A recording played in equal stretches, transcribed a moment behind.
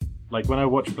like when I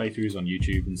watch playthroughs on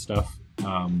YouTube and stuff,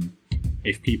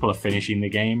 if people are finishing the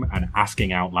game and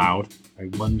asking out loud, I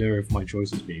wonder if my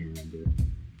choice is being remembered,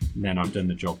 then I've done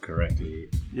the job correctly.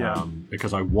 Yeah.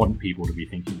 Because I want people to be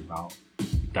thinking about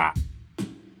that,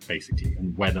 basically,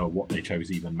 and whether what they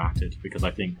chose even mattered. Because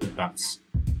I think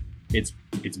it's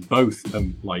both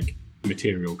like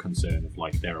material concern of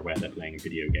like they're aware they're playing a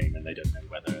video game and they don't know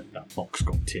whether that box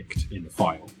got ticked in the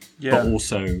file. Yeah. But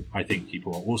also, I think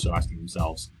people are also asking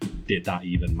themselves, did that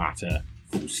even matter?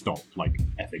 Full stop, like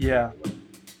ethically. Yeah.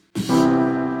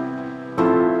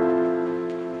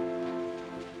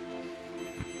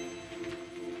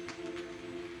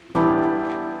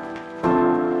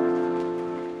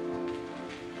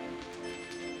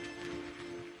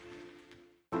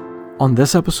 On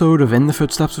this episode of In the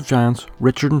Footsteps of Giants,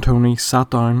 Richard and Tony sat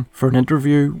down for an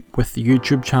interview with the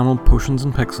YouTube channel Potions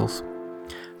and Pixels.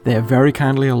 They have very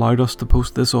kindly allowed us to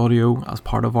post this audio as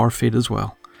part of our feed as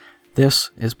well.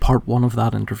 This is part 1 of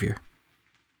that interview.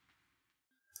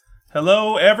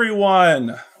 Hello,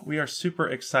 everyone. We are super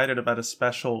excited about a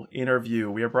special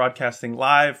interview. We are broadcasting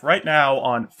live right now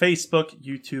on Facebook,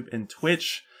 YouTube, and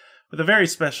Twitch with a very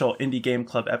special Indie Game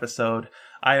Club episode.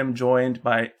 I am joined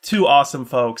by two awesome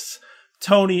folks,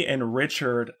 Tony and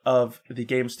Richard of the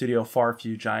game studio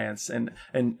Farfew Giants. And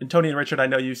Tony and Richard, I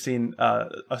know you've seen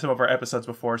some of our episodes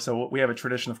before, so we have a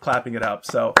tradition of clapping it up.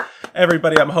 So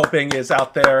everybody I'm hoping is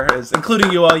out there,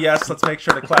 including you all. Yes, let's make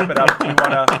sure to clap it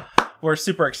up. We're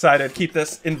super excited. Keep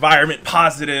this environment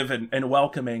positive and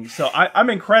welcoming. So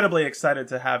I'm incredibly excited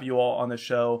to have you all on the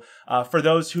show. For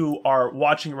those who are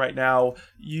watching right now,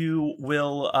 you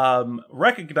will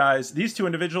recognize these two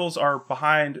individuals are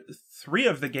behind 3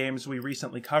 of the games we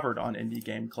recently covered on Indie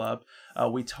Game Club.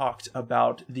 We talked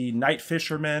about the Night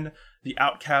Fisherman, the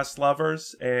Outcast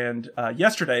Lovers, and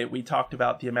yesterday we talked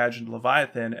about the Imagined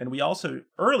Leviathan. And we also,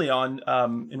 early on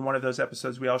in one of those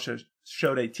episodes, we also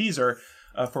showed a teaser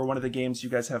for one of the games you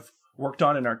guys have worked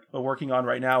on and are working on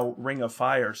right now, Ring of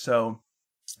Fire. So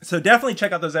definitely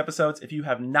check out those episodes. If you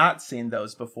have not seen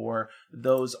those before,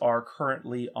 those are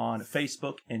currently on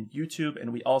Facebook and YouTube,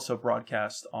 and we also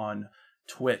broadcast on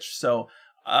Twitch. So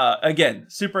again,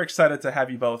 super excited to have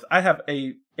you both. I have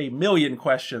a million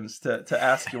questions to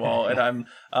ask you all, and I'm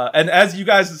and as you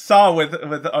guys saw with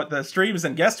the streams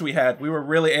and guests we had, we were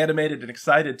really animated and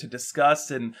excited to discuss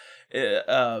and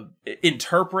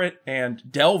interpret and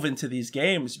delve into these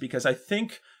games, because I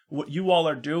think what you all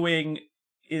are doing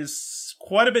is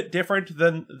quite a bit different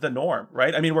than the norm,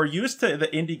 right? I mean, we're used to the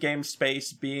indie game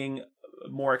space being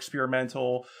more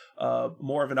experimental,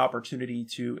 more of an opportunity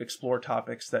to explore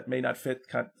topics that may not fit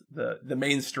kind of the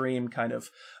mainstream kind of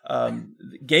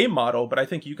game model. But I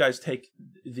think you guys take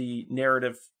the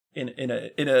narrative in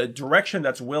a direction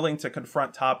that's willing to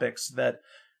confront topics that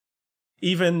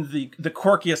even the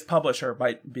quirkiest publisher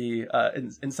might be,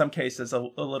 in some cases, a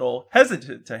little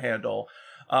hesitant to handle.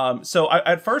 So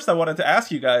at first I wanted to ask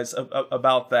you guys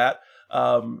about that.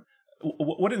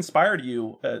 What inspired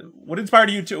you?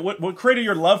 What created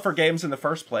your love for games in the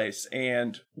first place,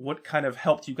 and what kind of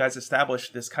helped you guys establish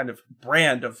this kind of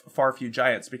brand of Farfew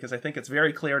Giants? Because I think it's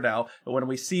very clear now that when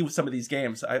we see some of these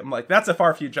games, I'm like, that's a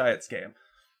Farfew Giants game.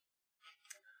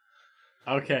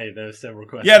 Okay, there's several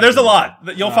questions. Yeah, there's a lot.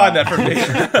 You'll find that for me.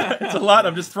 It's a lot.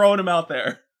 I'm just throwing them out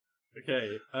there.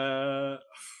 Okay, the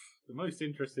most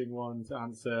interesting one to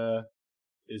answer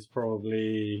is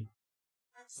probably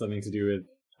something to do with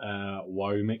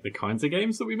why we make the kinds of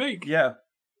games that we make. Yeah.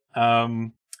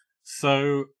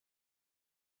 So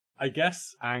I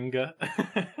guess anger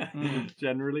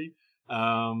generally,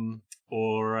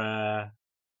 or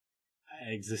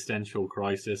existential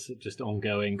crisis, just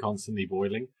ongoing, constantly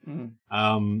boiling.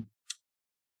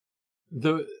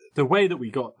 The way that we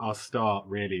got our start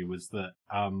really was that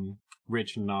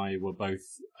Rich and I were both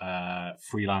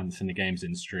freelance in the games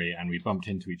industry, and we bumped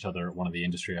into each other at one of the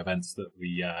industry events that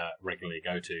we regularly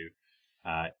go to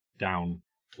down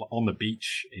on the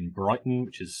beach in Brighton,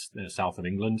 which is the south of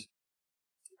England.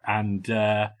 And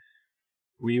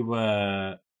we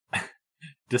were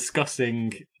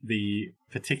discussing the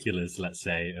particulars, let's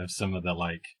say, of some of the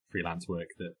like freelance work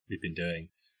that we've been doing,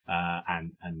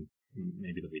 and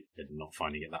maybe that we're not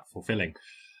finding it that fulfilling.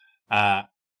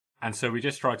 And so we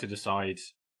just tried to decide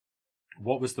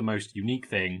what was the most unique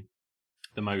thing,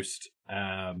 the most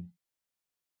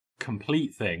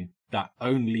complete thing that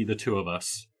only the two of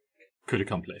us could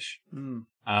accomplish.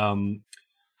 And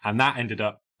that ended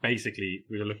up, basically,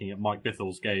 we were looking at Mike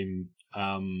Bithel's game,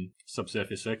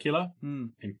 Subsurface Circular,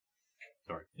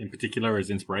 in particular as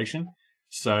inspiration.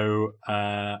 So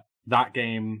that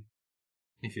game,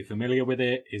 if you're familiar with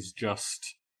it, is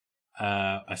just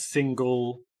a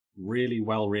single really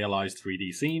well realized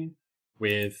 3D scene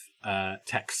with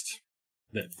text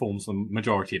that forms the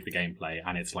majority of the gameplay,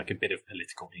 and it's like a bit of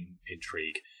political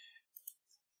intrigue.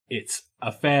 It's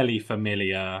a fairly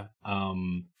familiar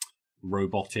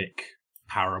robotic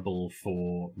parable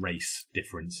for race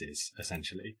differences,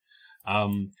 essentially.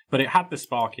 But it had the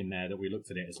spark in there that we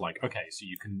looked at it as like, okay, so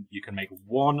you can make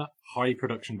one high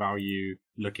production value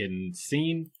looking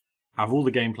scene, have all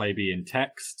the gameplay be in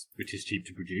text, which is cheap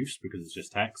to produce because it's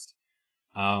just text.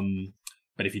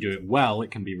 But if you do it well,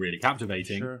 it can be really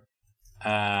captivating. Sure.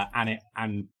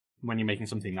 And when you're making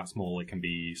something that small, it can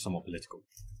be somewhat political.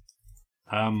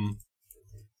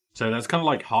 So that's kind of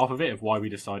like half of it of why we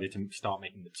decided to start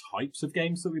making the types of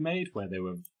games that we made, where they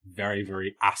were very,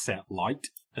 very asset light,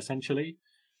 essentially,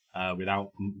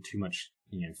 without too much,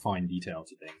 fine detail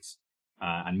to things.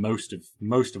 And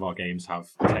most of our games have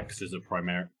text as a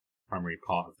primary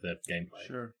part of the gameplay.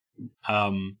 Sure.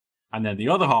 And then the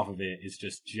other half of it is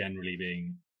just generally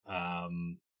being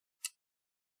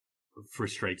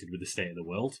frustrated with the state of the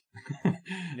world.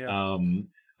 Yeah.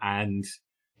 And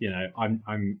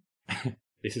I'm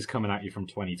this is coming at you from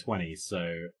 2020, so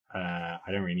I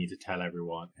don't really need to tell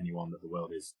anyone that the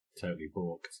world is totally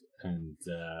balked and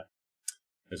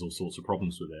there's all sorts of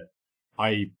problems with it.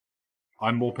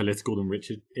 I'm more political than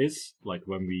Richard is. Like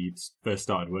when we first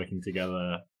started working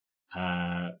together,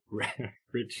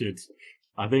 Richard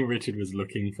was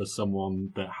looking for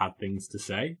someone that had things to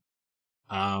say,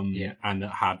 and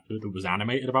that was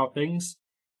animated about things.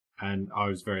 And I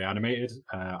was very animated.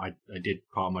 I did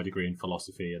part of my degree in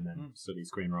philosophy and then studied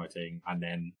screenwriting. And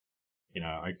then,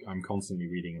 I'm constantly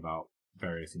reading about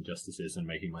various injustices and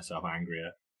making myself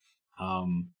angrier.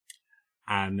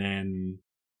 And then,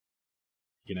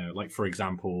 like, for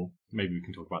example, maybe we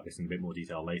can talk about this in a bit more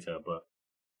detail later, but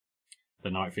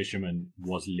The Night Fisherman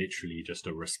was literally just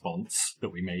a response that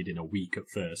we made in a week at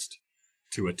first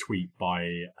to a tweet by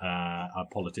a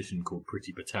politician called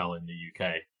Priti Patel in the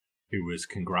UK, who was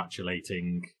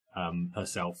congratulating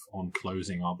herself on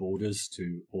closing our borders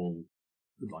to all,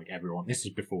 like, everyone. This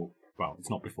is before, well, it's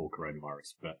not before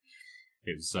coronavirus, but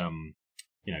it was,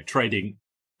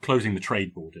 closing the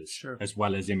trade borders, sure, as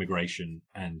well as immigration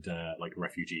and, like,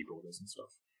 refugee borders and stuff.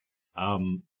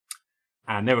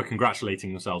 And they were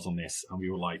congratulating themselves on this, and we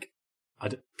were like,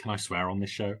 can I swear on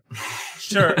this show?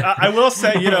 Sure. I will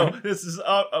say, this is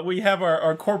we have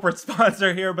our corporate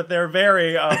sponsor here, but they're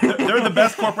very they're the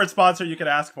best corporate sponsor you could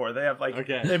ask for. They have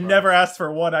they've never asked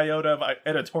for one iota of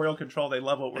editorial control. They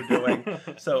love what we're doing.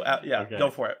 So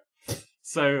Go for it.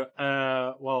 So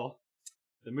well,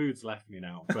 the mood's left me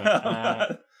now,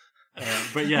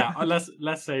 but yeah,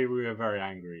 let's say we were very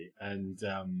angry, and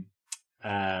so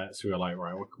we were like,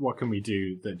 right, what can we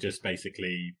do that just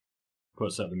basically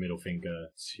puts up the middle finger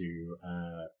to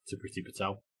Priti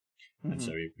Patel, and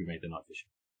so we made The Night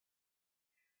Fisherman.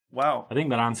 Wow, I think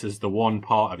that answers the one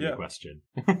part of your question.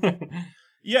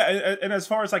 Yeah, and as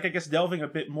far as I guess delving a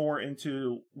bit more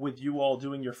into with you all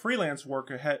doing your freelance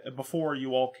work before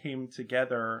you all came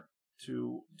together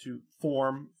to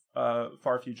form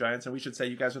Far Few Giants, and we should say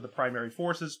you guys are the primary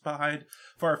forces behind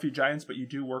Far Few Giants, but you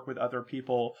do work with other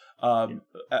people.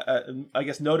 I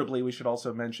guess notably we should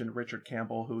also mention Richard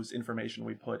Campbell, whose information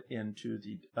we put into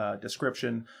the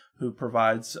description, who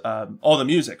provides all the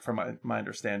music, from my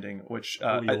understanding, which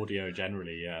all the audio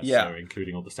generally, so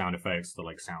including all the sound effects, the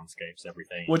soundscapes,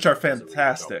 everything, which are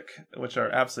fantastic, which are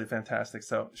absolutely fantastic.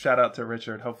 So shout out to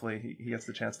Richard. Hopefully he gets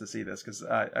the chance to see this, because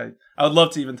I would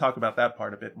love to even talk about that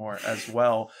part a bit more as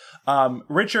well.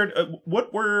 Richard,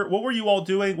 what were you all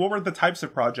doing? What were the types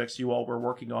of projects you all were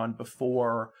working on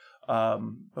before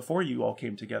you all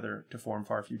came together to form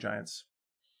Far Few Giants?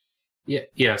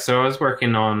 Yeah. So I was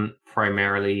working on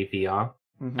primarily VR.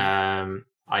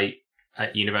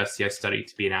 At university I studied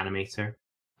to be an animator,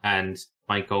 and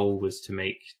my goal was to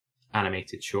make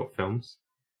animated short films,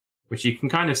 which you can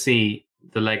kind of see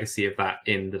the legacy of that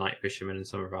in The Night Fisherman and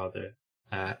some of our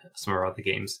other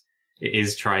games. It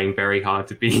is trying very hard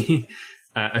to be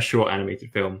a short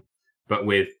animated film, but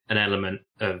with an element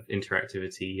of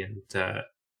interactivity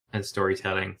and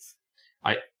storytelling.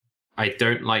 I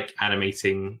don't like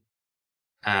animating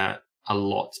a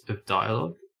lot of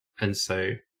dialogue, and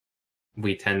so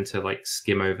we tend to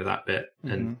skim over that bit.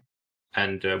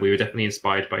 And we were definitely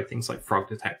inspired by things like Frog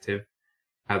Detective,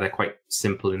 how they're quite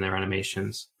simple in their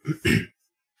animations.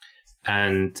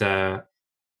 And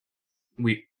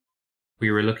we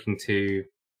were looking to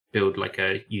build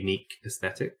a unique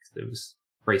aesthetic that was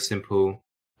very simple,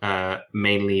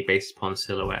 mainly based upon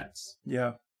silhouettes.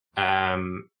 Yeah. I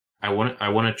want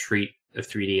to treat a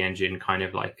 3D engine kind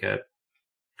of like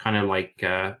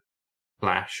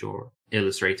Flash or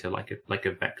Illustrator like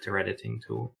a vector editing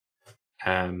tool.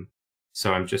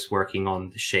 So I'm just working on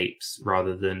the shapes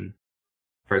rather than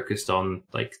focused on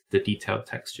like the detailed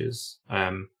textures.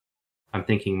 I'm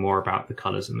thinking more about the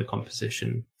colors and the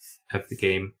composition of the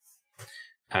game.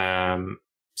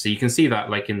 So you can see that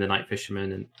like in the Night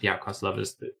Fisherman and the Outcast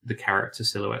Lovers, the character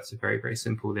silhouettes are very, very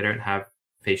simple. They don't have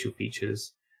facial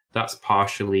features. That's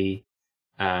partially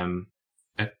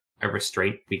a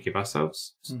restraint we give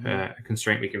ourselves, a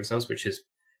constraint we give ourselves, which is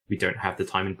we don't have the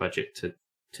time and budget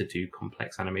to do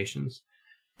complex animations.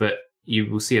 But you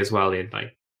will see as well in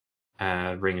like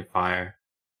Ring of Fire,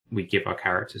 we give our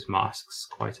characters masks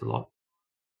quite a lot.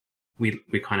 We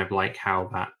kind of like how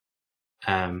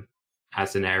that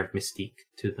has an air of mystique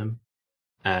to them.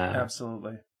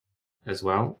 Absolutely. As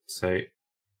well. So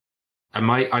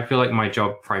I feel like my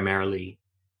job primarily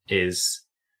is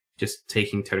just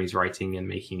taking Tony's writing and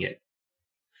making it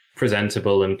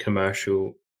presentable and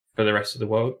commercial for the rest of the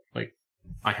world. Like,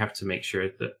 I have to make sure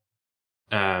that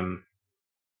the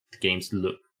games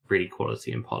look really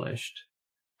quality and polished,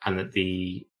 and that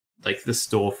the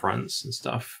storefronts and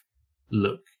stuff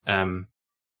look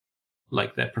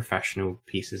like they're professional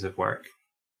pieces of work.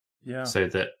 Yeah. So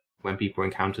that when people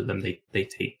encounter them, they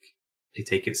take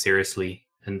it seriously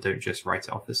and don't just write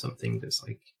it off as something that's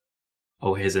like,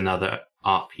 oh, here's another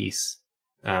art piece.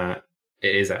 It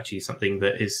is actually something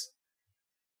that is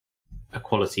a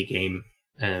quality game,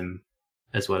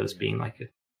 as well as being like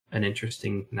an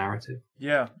interesting narrative.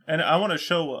 Yeah, and I want to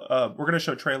show, we're going to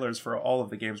show trailers for all of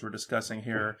the games we're discussing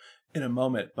here in a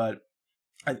moment, but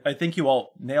I think you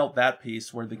all nailed that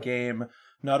piece where the game,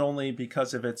 not only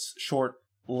because of its short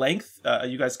length,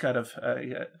 you guys kind of, I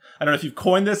don't know if you've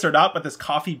coined this or not, but this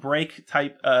coffee break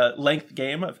type length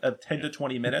game of 10 to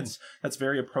 20 minutes, that's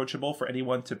very approachable for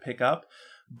anyone to pick up.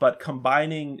 But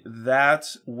combining that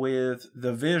with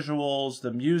the visuals,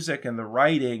 the music, and the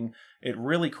writing, it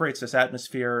really creates this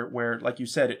atmosphere where, like you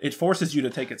said, it forces you to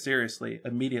take it seriously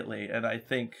immediately. And I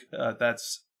think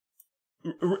that's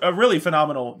a really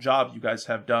phenomenal job you guys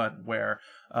have done, where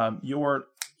you're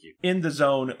in the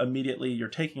zone immediately, you're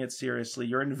taking it seriously,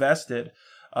 you're invested.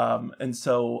 And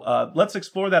so let's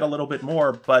explore that a little bit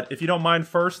more. But if you don't mind,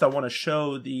 first, I want to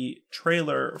show the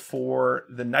trailer for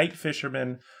The Night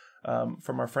Fisherman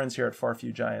from our friends here at Far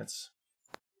Few Giants.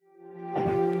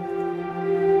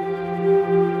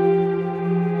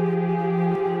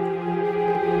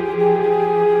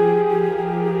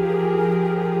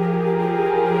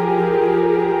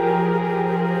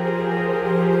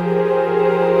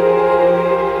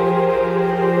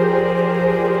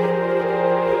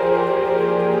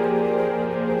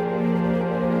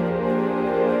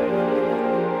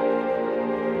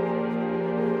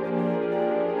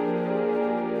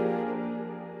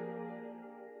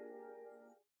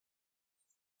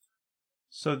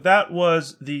 So that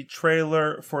was the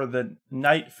trailer for The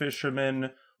Night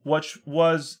Fisherman, which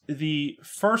was the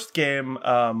first game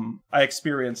I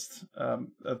experienced of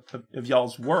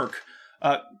y'all's work.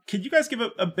 Could you guys give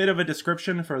a bit of a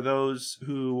description for those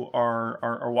who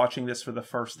are watching this for the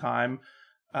first time?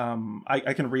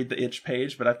 I can read the itch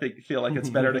page, but I feel like it's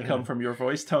better to come from your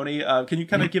voice, Tony. Can you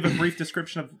kind of give a brief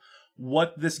description of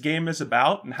what this game is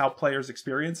about and how players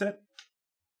experience it?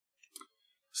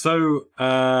 So,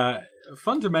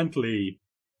 fundamentally,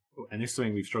 and this is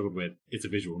something we've struggled with, it's a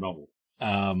visual novel,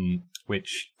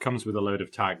 which comes with a load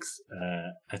of tags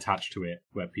attached to it,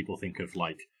 where people think of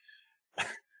like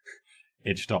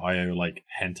itch.io, like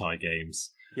hentai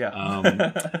games. Yeah.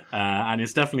 And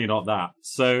it's definitely not that.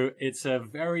 So it's a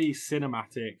very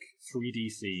cinematic 3D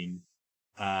scene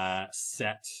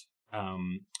set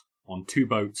on two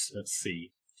boats at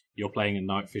sea. You're playing a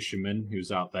night fisherman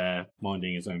who's out there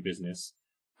minding his own business,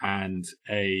 and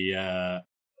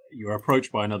you're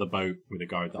approached by another boat with a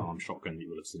guy with the armed shotgun that you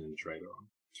will have seen in the trailer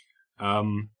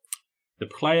on. The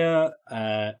player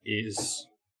is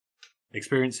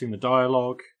experiencing the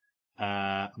dialogue,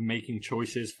 making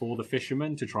choices for the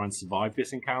fisherman to try and survive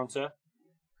this encounter,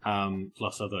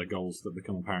 plus other goals that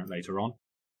become apparent later on.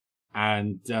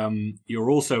 And you're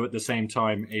also at the same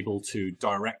time able to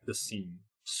direct the scene.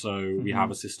 So we have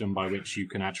a system by which you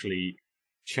can actually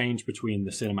change between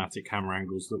the cinematic camera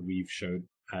angles that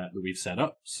we've set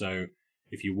up. So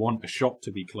if you want a shot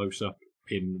to be close up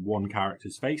in one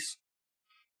character's face,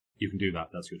 you can do that.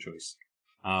 That's your choice.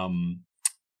 And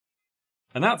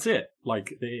that's it.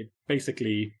 Like, it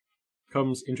basically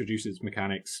comes, introduces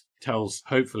mechanics, tells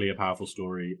hopefully a powerful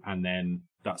story, and then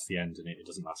that's the end. And it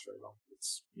doesn't last very long.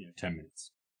 It's 10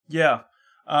 minutes. Yeah.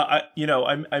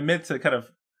 I meant to kind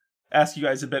of ask you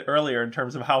guys a bit earlier in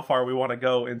terms of how far we want to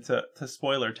go into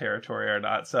spoiler territory or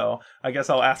not. So I guess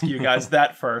I'll ask you guys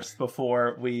that first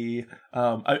before we.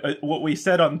 What we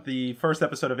said on the first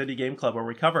episode of Indie Game Club where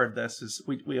we covered this is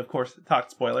we of course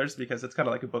talked spoilers because it's kind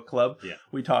of like a book club. Yeah.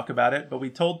 We talk about it, but we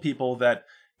told people that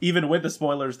even with the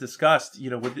spoilers discussed,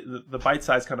 with the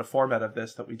bite-sized kind of format of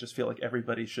this, that we just feel like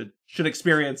everybody should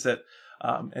experience it,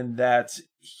 and that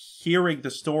hearing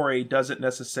the story doesn't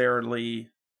necessarily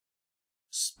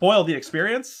spoil the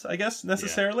experience, I guess,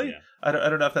 necessarily. Yeah. I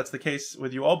don't know if that's the case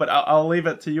with you all, but I'll leave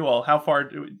it to you all. How far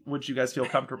would you guys feel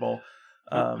comfortable?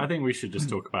 I think we should just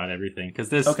talk about everything because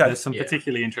there's some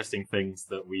particularly interesting things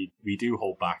that we do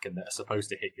hold back and that are supposed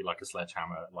to hit you like a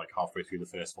sledgehammer like halfway through the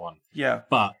first one. Yeah.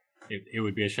 But it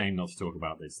would be a shame not to talk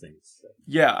about those things. So.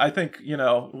 Yeah, I think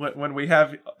when we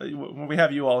have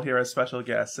you all here as special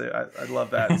guests, I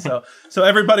love that. So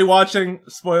everybody watching,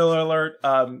 spoiler alert.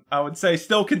 I would say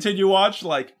still continue watch,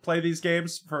 like play these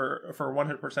games for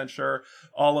 100% sure.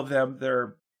 All of them,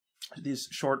 they're these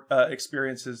short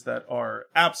experiences that are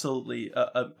absolutely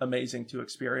amazing to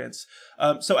experience.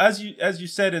 So as you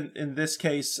said in this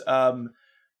case.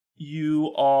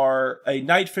 You are a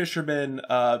night fisherman.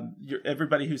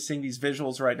 Everybody who's seeing these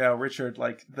visuals right now, Richard,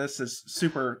 like this is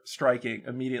super striking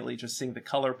immediately. Just seeing the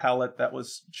color palette that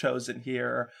was chosen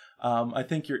here. I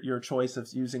think your choice of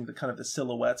using the kind of the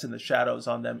silhouettes and the shadows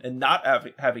on them and not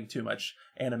having too much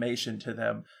animation to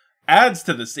them adds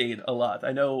to the scene a lot.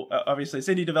 I know, obviously, as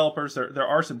indie developers, there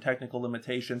are some technical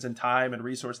limitations and time and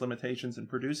resource limitations in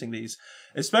producing these,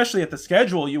 especially at the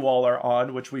schedule you all are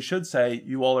on, which we should say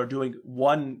you all are doing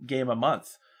one game a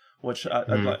month, which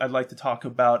I'd like to talk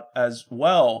about as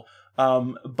well.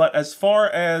 But as far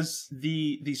as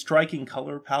the striking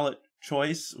color palette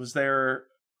choice,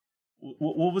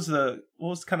 what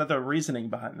was kind of the reasoning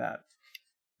behind that?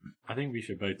 I think we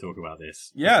should both talk about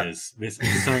this. Yeah. Because this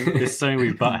is something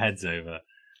we butt heads over.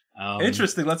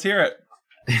 Interesting. Let's hear it.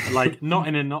 Like not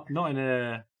in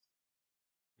a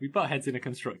we butt heads in a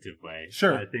constructive way.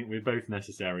 Sure. I think we're both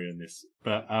necessary in this.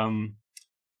 But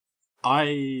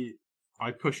I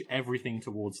push everything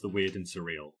towards the weird and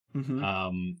surreal.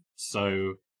 Mm-hmm.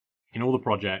 So in all the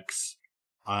projects,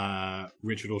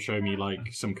 Richard will show me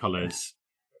like some colors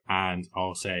and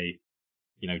I'll say,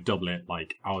 double it.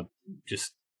 Like I'll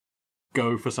just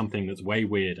go for something that's way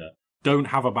weirder. Don't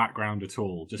have a background at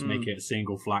all. Just make it a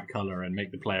single flat color and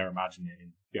make the player imagine it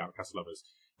in The Outcast Lovers.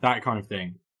 That kind of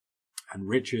thing. And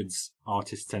Richard's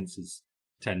artist senses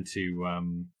tend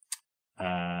to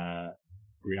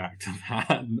react to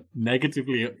that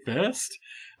negatively at first,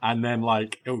 and then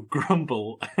like it'll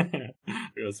grumble.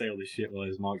 We'll say all this shit while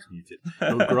his mic's muted.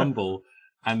 It'll grumble,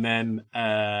 and then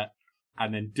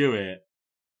do it,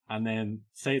 and then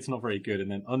say it's not very good, and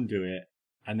then undo it.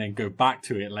 And then go back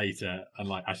to it later and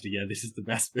like, actually, yeah, this is the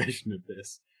best version of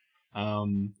this.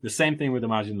 The same thing with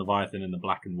Imagine Leviathan in the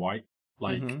black and white.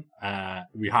 Like,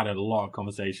 we had a lot of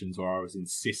conversations where I was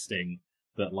insisting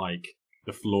that like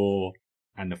the floor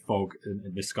and the fog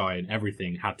and the sky and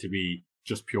everything had to be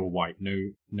just pure white.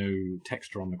 No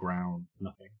texture on the ground,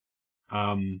 nothing.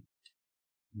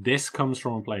 This comes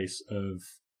from a place of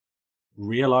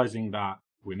realizing that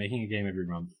we're making a game every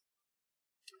month.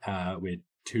 With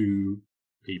 2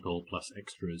 people plus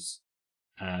extras,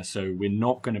 so we're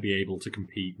not going to be able to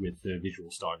compete with the visual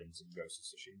stylings of Ghost of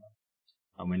Tsushima,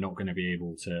 and we're not going to be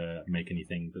able to make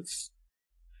anything that's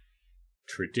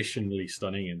traditionally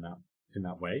stunning in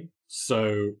that way.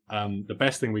 So the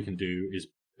best thing we can do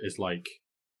is like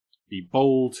be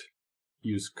bold,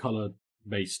 use color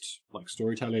based like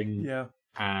storytelling,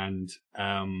 and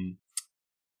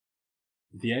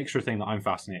the extra thing that I'm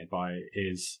fascinated by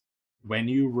is when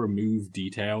you remove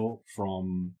detail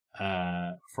from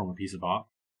a piece of art,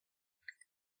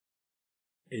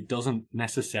 it doesn't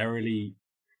necessarily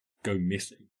go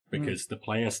missing because the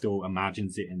player still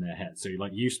imagines it in their head. So,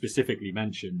 like you specifically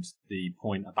mentioned the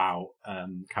point about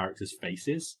characters'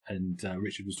 faces, and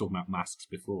Richard was talking about masks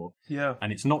before. Yeah,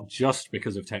 and it's not just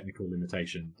because of technical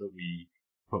limitation that we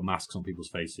put masks on people's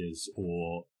faces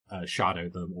or shadow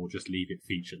them or just leave it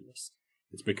featureless.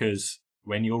 It's because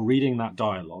when you're reading that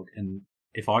dialogue, and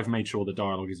if I've made sure the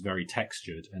dialogue is very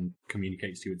textured and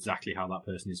communicates to you exactly how that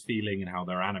person is feeling and how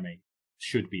their anime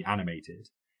should be animated,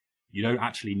 you don't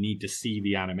actually need to see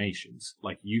the animations.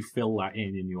 Like, you fill that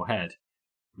in your head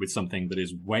with something that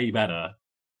is way better,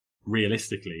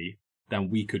 realistically, than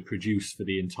we could produce for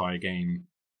the entire game,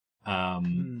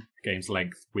 game's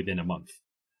length within a month.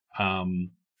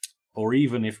 Or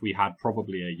even if we had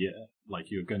probably a year, like,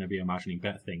 you're going to be imagining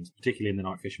better things, particularly in the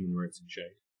Night Fisherman where it's in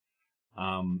shade.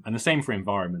 And the same for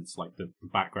environments, like the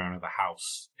background of the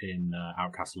house in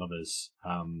Outcast Lovers.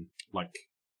 Like,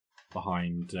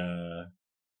 behind. I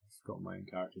forgot my own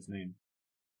character's name.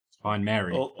 Behind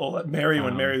Mary. Mary,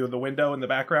 when Mary with the window in the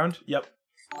background. Yep.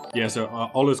 Yeah, so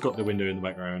Ola's got the window in the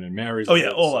background, and Mary's. Oh yeah, on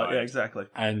the Ola. side. Yeah, exactly.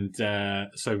 And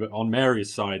but on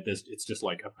Mary's side, it's just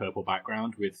like a purple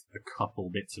background with a couple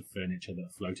bits of furniture that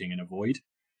are floating in a void.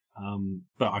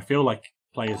 But I feel like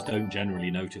players don't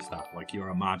generally notice that. Like you're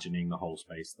imagining the whole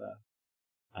space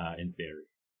there, in theory.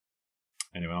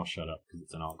 Anyway, I'll shut up because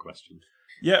it's an art question.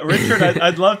 Yeah, Richard,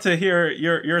 I'd love to hear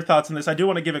your thoughts on this. I do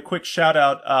want to give a quick shout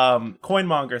out.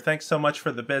 Coinmonger, thanks so much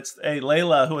for the bits. Hey,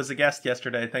 Layla, who was a guest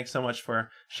yesterday, thanks so much for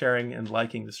sharing and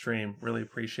liking the stream. Really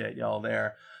appreciate y'all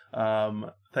there.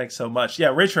 Thanks so much. Yeah,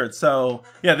 Richard. So,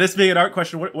 yeah, this being an art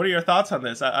question, what are your thoughts on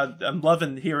this? I'm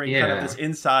loving hearing kind of this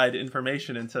inside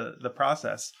information into the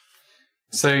process.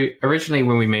 So originally,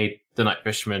 when we made The Night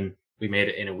Fisherman, we made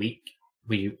it in a week.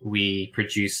 We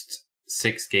produced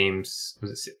 6 games.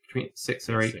 Was it between 6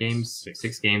 or 8 games?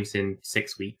 6 games in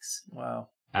 6 weeks. Wow.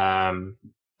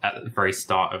 At the very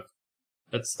start of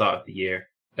the year,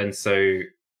 and so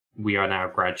we are now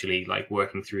gradually like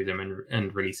working through them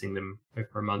and releasing them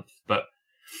over a month. But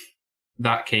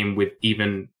that came with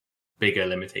even bigger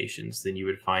limitations than you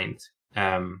would find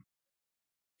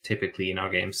typically in our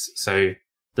games. So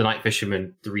The Night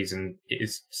Fisherman, the reason it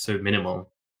is so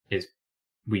minimal is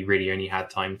we really only had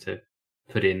time to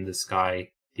put in the sky,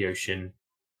 the ocean,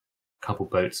 a couple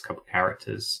boats, a couple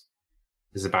characters.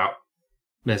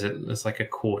 There's like a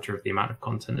quarter of the amount of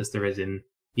content as there is in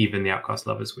even the Outcast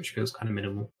Lovers, which feels kind of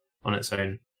minimal on its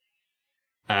own.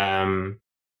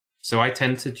 So I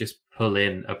tend to just pull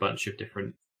in a bunch of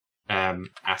different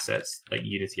assets, like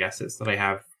Unity assets that I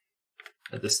have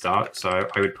at the start. So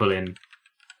I would pull in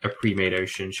a pre-made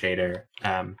ocean shader,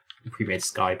 a pre-made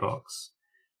skybox,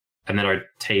 and then I'd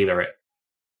tailor it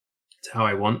to how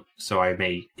I want. So I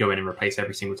may go in and replace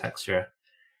every single texture.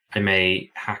 I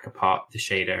may hack apart the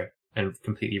shader and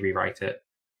completely rewrite it,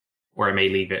 or I may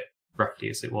leave it roughly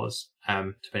as it was,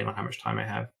 depending on how much time I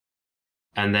have.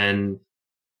 And then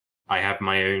I have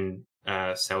my own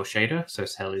cell shader. So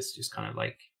cell is just kind of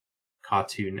like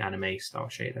cartoon anime style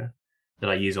shader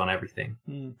that I use on everything,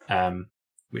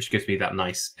 which gives me that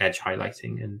nice edge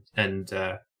highlighting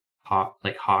and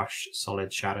harsh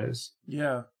solid shadows.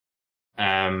 Yeah.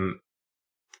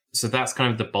 So that's kind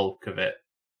of the bulk of it.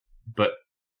 But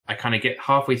I kind of get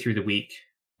halfway through the week.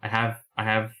 I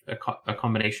have a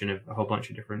combination of a whole bunch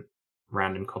of different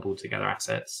random cobbled together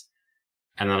assets,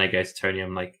 and then I go to Tony.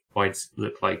 I'm like, "Why does it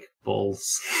look like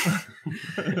balls?"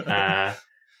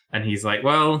 And he's like,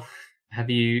 "Well, have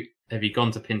you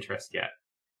gone to Pinterest yet?"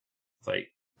 It's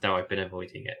like, "No, I've been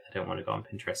avoiding it. I don't want to go on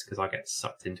Pinterest because I get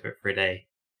sucked into it for a day."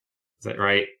 Is that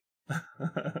right?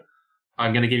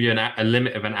 I'm going to give you a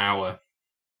limit of an hour.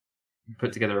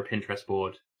 Put together a Pinterest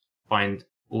board, find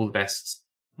all the best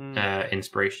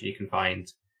inspiration you can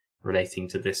find relating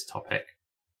to this topic,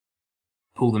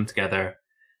 pull them together,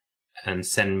 and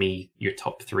send me your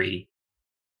top 3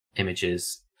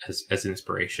 images as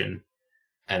inspiration.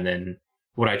 And then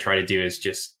what I try to do is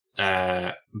just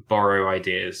borrow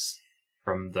ideas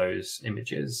from those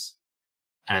images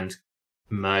and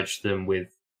merge them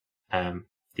with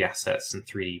the assets and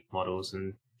 3D models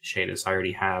and shaders I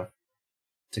already have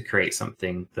to create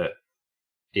something that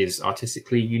is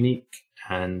artistically unique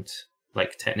and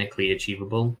like technically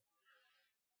achievable.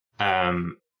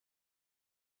 So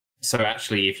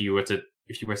actually, if you were to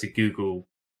Google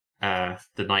The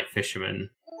Night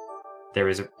Fisherman, there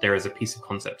is a piece of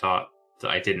concept art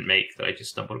that I didn't make that I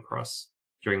just stumbled across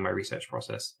during my research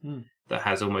process that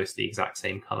has almost the exact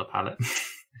same color palette.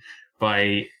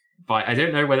 by I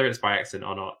don't know whether it's by accident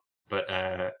or not, but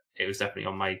it was definitely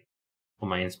on my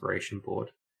inspiration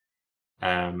board.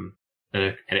 And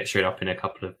it showed up in a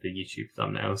couple of the YouTube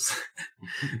thumbnails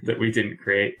that we didn't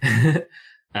create.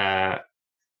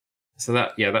 So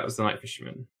that was The Night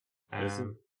Fisherman.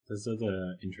 There's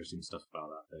other interesting stuff about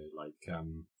that though. Like,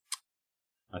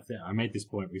 I think I made this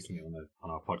point recently on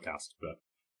our podcast, but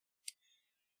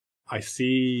I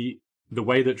see the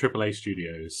way that AAA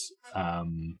studios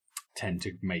tend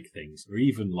to make things, or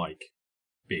even like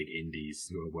big indies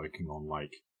who are working on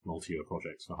like multi-year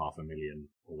projects for $500,000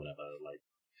 or whatever, like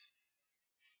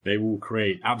they will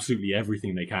create absolutely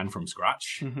everything they can from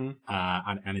scratch.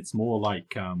 And it's more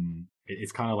like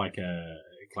it's kind of like a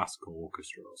classical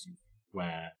orchestra or something,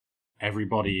 where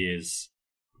everybody is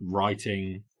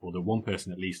writing, or the one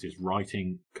person at least is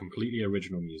writing completely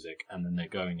original music, and then they're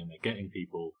going and they're getting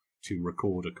people to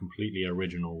record a completely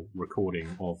original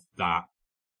recording of that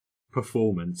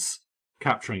performance,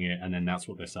 capturing it, and then that's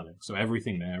what they're selling. So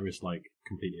everything there is like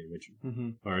completely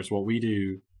original. Whereas what we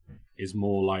do is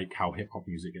more like how hip hop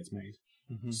music gets made.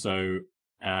 So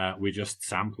we're just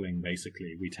sampling.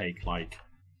 Basically, we take like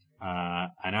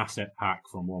an asset pack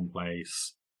from one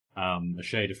place, a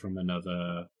shader from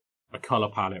another, a color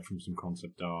palette from some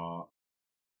concept art,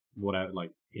 whatever,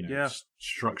 like, you know,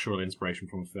 structural inspiration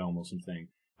from a film or something,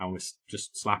 and we're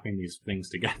just slapping these things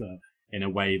together in a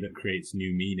way that creates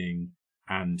new meaning.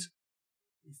 And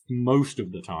most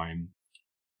of the time,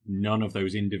 none of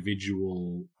those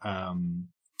individual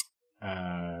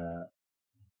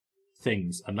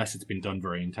things, unless it's been done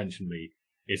very intentionally,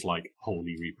 is like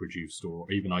wholly reproduced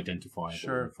or even identifiable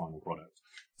in the final product.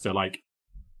 So like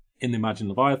in the Imagine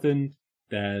Leviathan,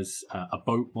 there's a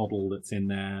boat model that's in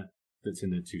there, that's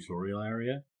in the tutorial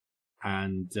area,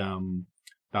 and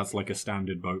that's like a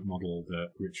standard boat model that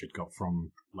Richard got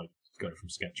from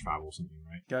Sketchfab or something,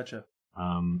 right? Gotcha.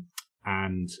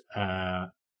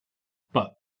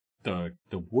 But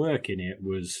the work in it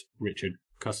was Richard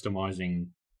customizing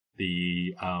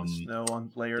the snow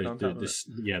layered on top of it.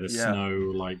 The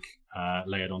snow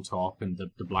layered on top, and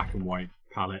the black and white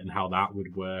palette, and how that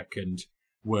would work, and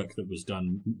work that was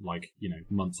done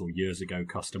months or years ago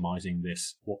customizing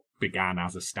this, what began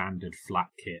as a standard flat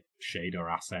kit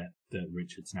shader asset that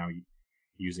Richard's now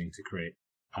using to create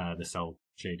the cell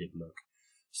shaded look.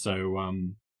 So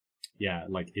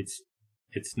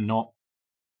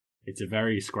it's a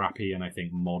very scrappy and I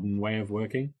think modern way of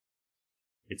working.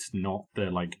 It's not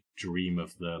the dream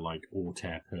of the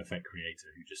Altair perfect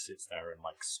creator who just sits there and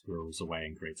squirrels away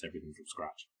and creates everything from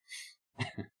scratch.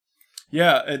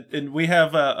 Yeah, and we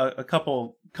have a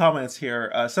couple comments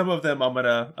here. Some of them I'm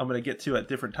gonna get to at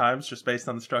different times, just based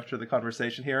on the structure of the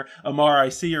conversation here. Amar, I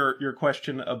see your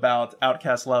question about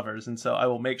Outcast Lovers, and so I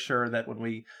will make sure that when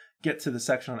we get to the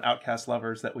section on Outcast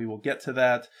Lovers, that we will get to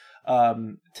that.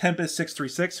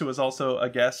 Tempest636, who is also a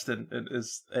guest and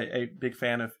is a big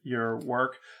fan of your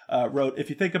work, wrote, "If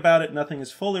you think about it, nothing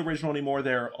is fully original anymore.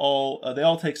 They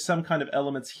all take some kind of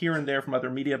elements here and there from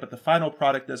other media, but the final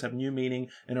product does have new meaning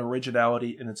and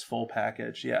originality in its full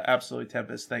package." Yeah, absolutely,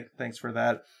 Tempest. Thanks for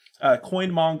that.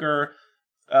 Coinmonger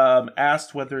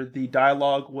asked whether the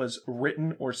dialogue was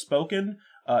written or spoken.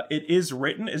 It is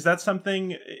written. Is that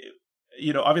something?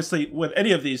 Obviously with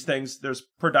any of these things, there's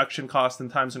production costs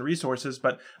and times and resources,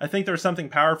 but I think there's something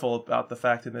powerful about the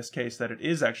fact in this case that it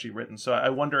is actually written. So I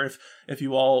wonder if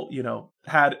you all,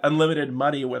 had unlimited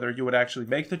money, whether you would actually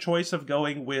make the choice of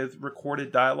going with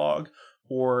recorded dialogue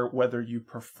or whether you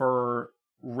prefer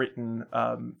written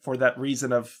for that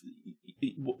reason of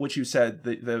what you said,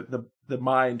 the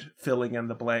mind filling in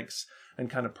the blanks and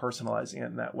kind of personalizing it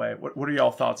in that way. What are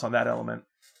y'all thoughts on that element?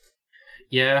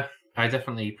 Yeah, I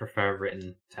definitely prefer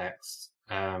written text.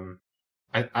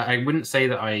 I wouldn't say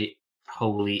that I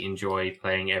wholly enjoy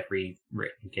playing every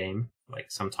written game.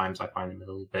 Sometimes I find them a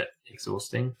little bit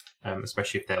exhausting,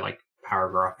 especially if they're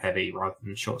paragraph heavy rather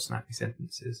than short, snappy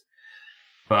sentences.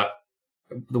 But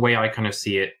the way I kind of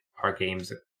see it, our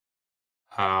games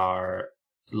are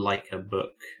like a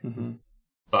book, mm-hmm.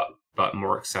 but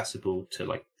more accessible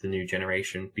to the new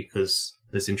generation because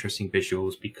there's interesting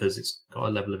visuals, because it's got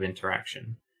a level of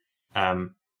interaction.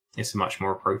 It's much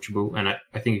more approachable, and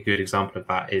I think a good example of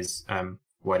that is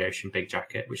White Ocean Big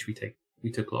Jacket, which we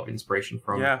took a lot of inspiration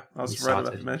from. Yeah, I was right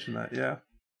about to mention that. Yeah.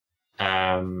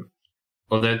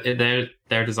 Although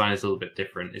their design is a little bit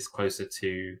different. It's closer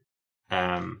to,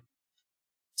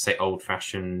 say,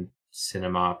 old-fashioned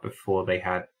cinema before they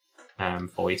had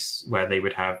voice, where they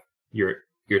would have your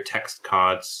text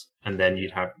cards, and then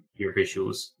you'd have your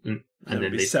visuals, and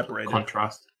then they separated,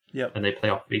 contrast. Yep. And they play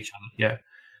off of each other. Yeah.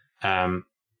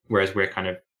 Whereas we're kind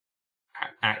of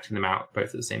acting them out both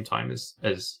at the same time as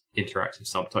interactive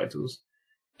subtitles.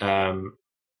 But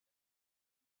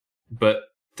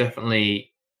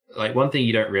definitely, one thing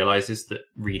you don't realize is that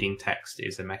reading text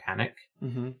is a mechanic.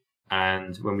 Mm-hmm.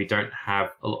 And when we don't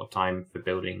have a lot of time for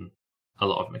building a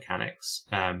lot of mechanics,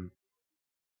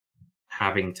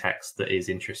 having text that is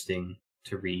interesting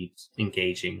to read,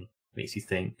 engaging, makes you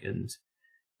think, and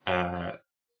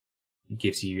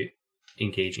gives you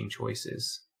engaging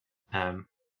choices.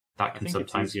 That can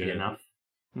sometimes be enough.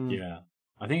 Yeah,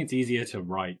 I think it's easier to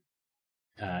write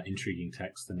intriguing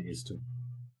text than it is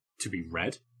to be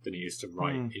read, than it is to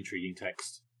write intriguing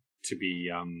text to be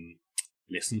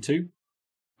listened to.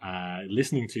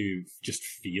 Listening to just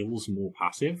feels more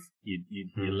passive.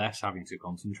 You're less having to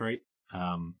concentrate.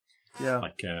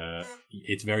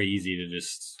 It's very easy to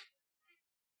just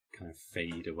kind of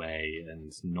fade away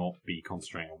and not be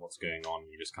concentrating on what's going on.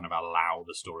 You just kind of allow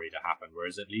the story to happen.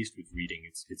 Whereas at least with reading,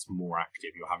 it's more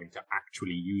active. You're having to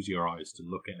actually use your eyes to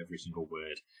look at every single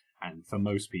word, and for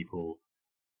most people,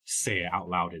 say it out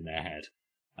loud in their head.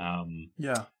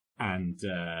 And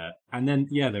then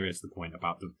there is the point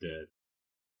about the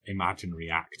imaginary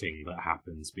acting that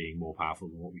happens being more powerful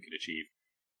than what we could achieve.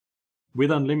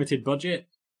 With unlimited budget,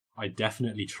 I'd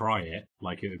definitely try it.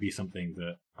 Like, it would be something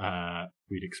that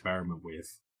we'd experiment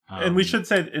with. And we should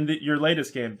say, in your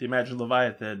latest game, the Imagine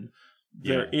Leviathan,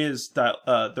 there is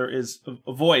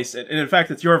a voice, and in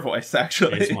fact, it's your voice,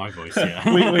 actually. It's my voice,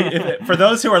 yeah. For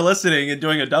those who are listening and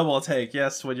doing a double take,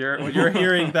 yes, when you're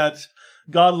hearing that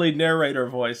godly narrator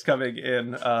voice coming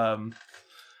in,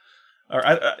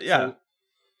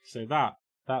 So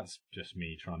that's just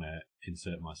me trying to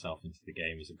insert myself into the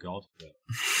game as a god.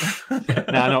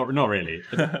 But no, not really.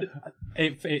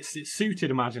 It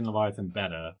suited Imagine Leviathan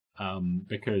better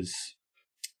because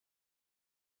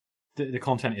the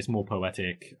content is more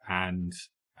poetic and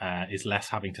is less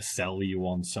having to sell you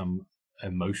on some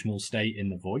emotional state in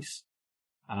the voice.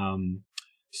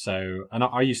 So, and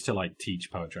I used to like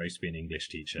teach poetry. I used to be an English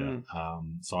teacher.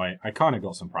 So I kind of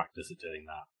got some practice at doing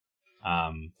that.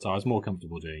 So I was more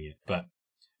comfortable doing it. But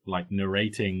like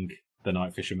narrating the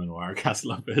Night Fisherman or Outcast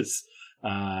Lovers,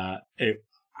 I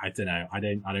don't know. I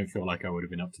don't feel like I would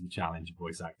have been up to the challenge of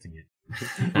voice acting it.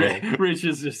 Rich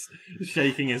is just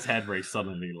shaking his head very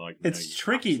suddenly. Like, it's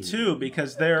tricky too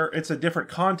because it's a different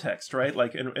context, right?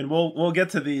 Like, and we'll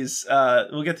get to these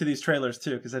trailers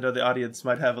too because I know the audience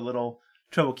might have a little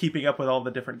trouble keeping up with all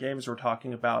the different games we're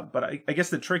talking about. But I guess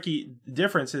the tricky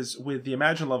difference is with the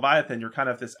Imagine Leviathan, you're kind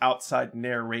of this outside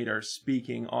narrator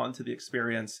speaking onto the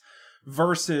experience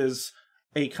versus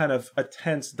a kind of a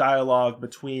tense dialogue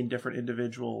between different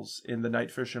individuals in the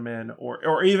Night Fisherman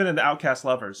or even in the Outcast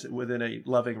Lovers within a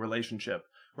loving relationship,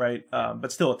 right?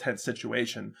 But still a tense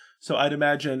situation. So I'd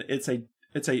imagine it's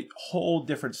a whole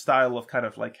different style of kind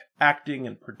of like acting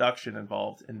and production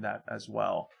involved in that as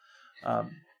well.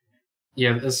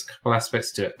 Yeah, there's a couple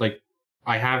aspects to it. Like,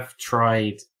 I have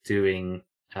tried doing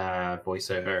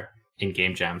voiceover in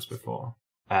game jams before.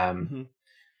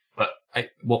 But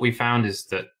what we found is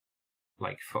that,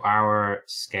 like, for our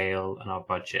scale and our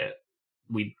budget,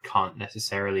 we can't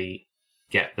necessarily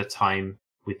get the time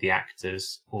with the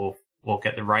actors or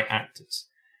get the right actors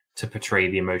to portray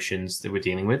the emotions that we're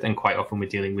dealing with. And quite often we're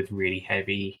dealing with really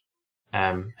heavy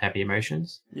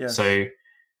emotions. Yes. So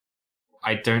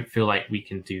I don't feel like we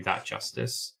can do that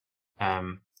justice at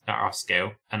our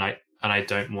scale. And I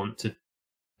don't want to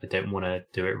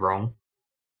do it wrong.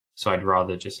 So I'd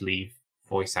rather just leave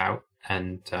voice out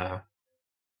and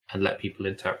let people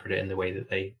interpret it in the way that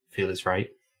they feel is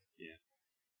right.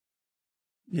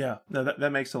 Yeah, no,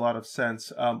 that makes a lot of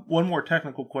sense. One more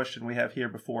technical question we have here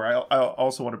before I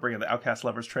also want to bring in the Outcast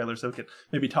Lovers trailer so we can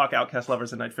maybe talk Outcast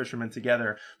Lovers and Night Fisherman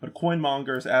together. But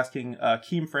Coinmonger is asking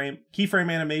keyframe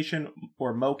animation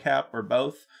or mocap or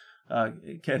both. I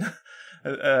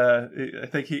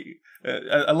think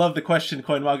I love the question,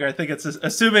 Coinmonger. I think it's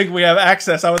assuming we have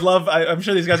access. I'm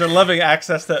sure these guys are loving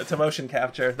access to motion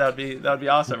capture. That would be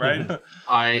awesome, right?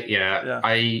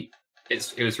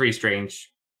 It was really strange.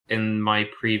 In my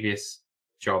previous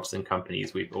jobs and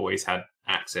companies, we've always had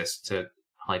access to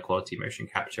high quality motion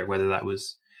capture, whether that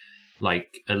was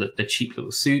like a cheap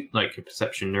little suit, like a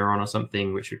perception neuron or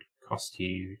something, which would cost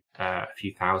you a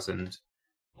few thousand,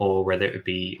 or whether it would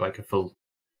be like a full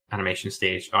animation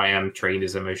stage. I am trained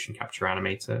as a motion capture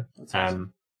animator. That's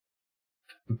awesome.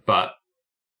 But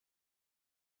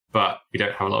we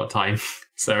don't have a lot of time.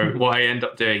 So what I end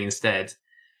up doing instead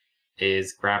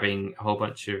is grabbing a whole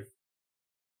bunch of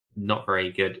not very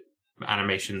good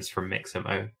animations from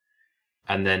Mixamo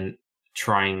and then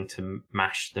trying to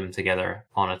mash them together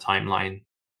on a timeline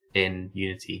in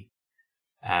Unity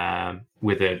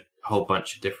with a whole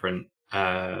bunch of different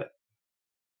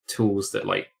tools that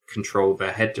like control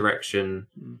their head direction.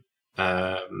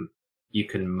 You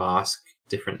can mask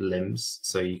different limbs,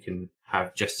 so you can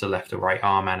have just a left or right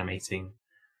arm animating,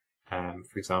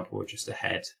 for example, or just a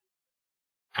head,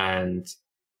 and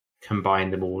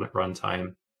combine them all at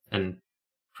runtime and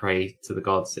pray to the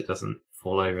gods it doesn't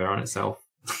fall over on itself.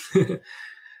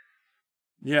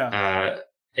 Yeah.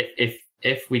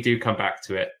 If we do come back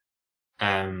to it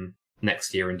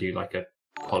next year and do like a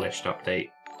polished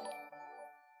update,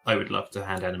 I would love to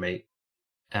hand animate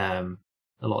a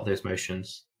lot of those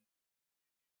motions,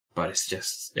 but it's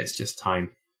just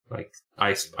time. Like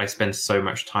I spend so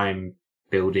much time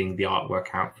building the artwork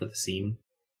out for the scene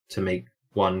to make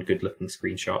one good looking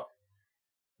screenshot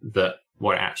that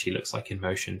what it actually looks like in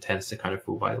motion tends to kind of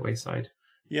fall by the wayside.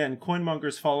 Yeah, and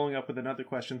Coinmonger's following up with another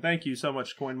question. Thank you so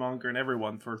much, Coinmonger, and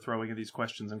everyone for throwing in these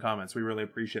questions and comments. We really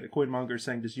appreciate it. Coinmonger's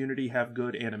saying, does Unity have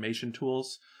good animation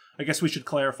tools? I guess we should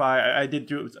clarify. I did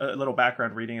do a little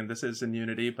background reading, and this is in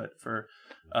Unity, but for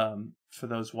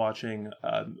those watching,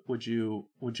 would you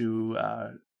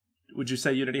would you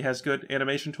say Unity has good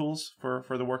animation tools for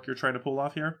the work you're trying to pull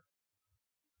off here?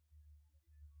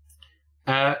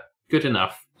 Good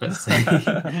enough, let's say.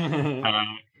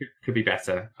 Could be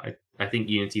better. I think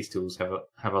Unity's tools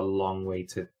have a long way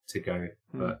to go,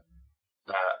 but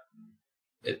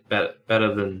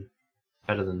better than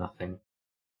nothing.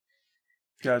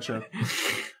 Gotcha.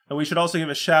 And we should also give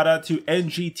a shout out to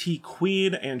NGT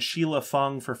Queen and Sheila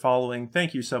Fung for following.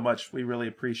 Thank you so much. We really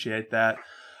appreciate that.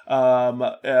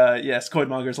 Yes,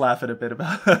 Coinmonger's laughing a bit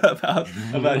about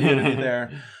Unity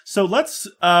there. So let's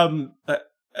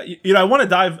I want to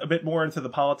dive a bit more into the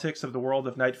politics of the world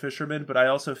of Night Fisherman, but I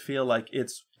also feel like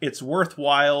it's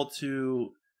worthwhile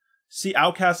to see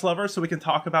Outcast Lovers so we can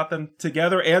talk about them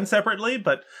together and separately,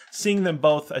 but seeing them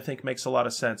both I think makes a lot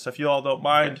of sense. So if you all don't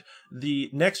mind, the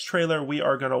next trailer we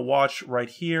are going to watch right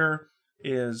here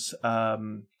is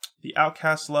the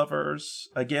Outcast Lovers,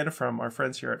 again from our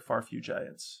friends here at Far Few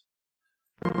Giants.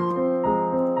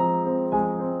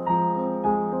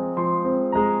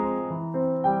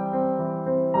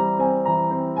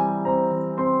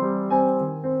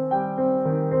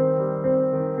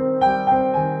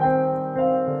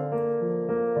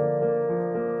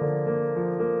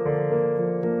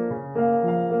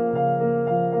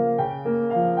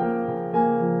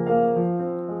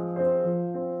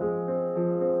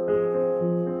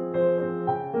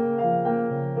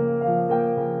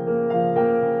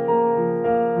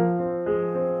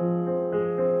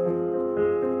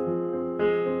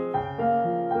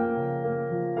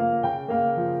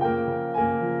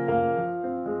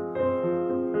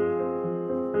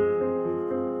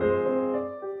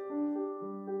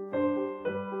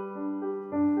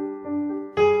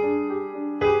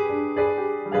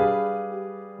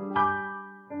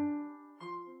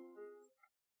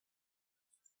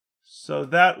 So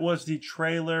that was the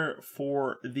trailer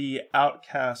for the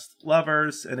Outcast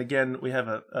Lovers, and again, we have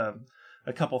a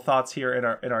couple thoughts here in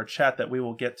our chat that we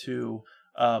will get to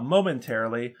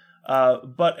momentarily.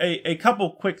 But a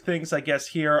couple quick things, I guess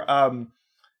here.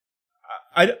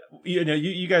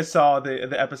 You guys saw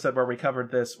the episode where we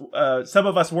covered this. Some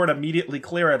of us weren't immediately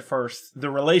clear at first the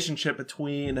relationship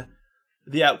between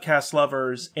the Outcast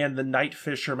Lovers and the Night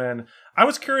Fishermen. I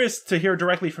was curious to hear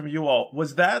directly from you all.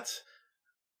 Was that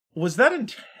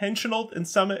intentional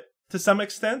to some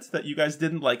extent, that you guys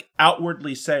didn't like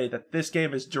outwardly say that this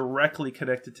game is directly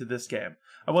connected to this game?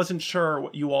 I wasn't sure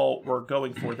what you all were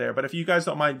going for there, but if you guys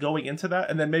don't mind going into that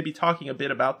and then maybe talking a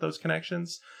bit about those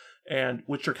connections and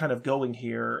which are kind of going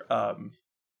here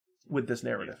with this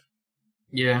narrative.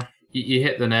 Yeah, you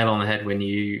hit the nail on the head when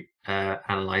you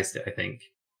analyzed it, I think.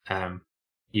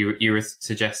 You were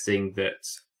suggesting that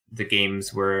the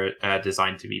games were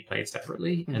designed to be played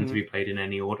separately and to be played in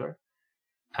any order,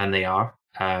 and they are.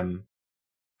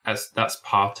 As that's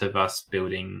part of us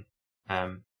building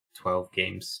 12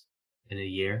 games in a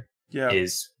year. Yeah,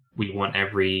 is we want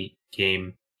every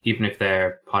game, even if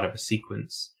they're part of a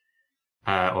sequence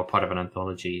or part of an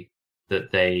anthology,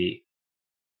 that they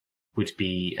would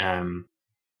be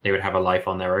they would have a life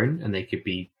on their own, and they could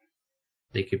be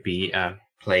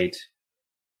played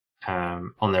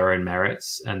on their own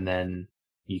merits, and then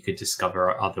you could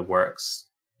discover other works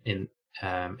in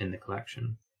the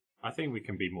collection. I think we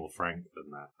can be more frank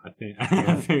than that. I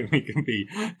think we can be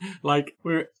like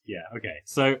okay.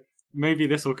 So maybe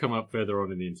this will come up further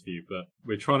on in the interview, but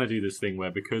we're trying to do this thing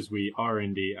where, because we are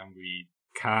indie and we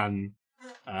can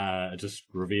just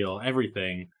reveal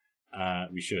everything,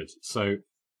 we should. So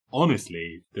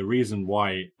honestly, the reason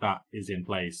why that is in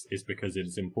place is because it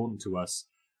is important to us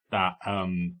that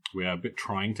we are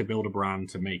trying to build a brand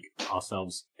to make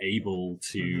ourselves able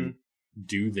to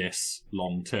do this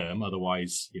long term.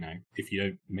 Otherwise, if you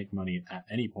don't make money at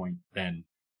any point, then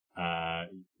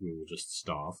we will just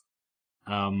starve.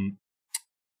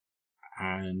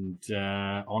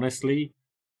 Honestly,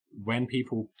 when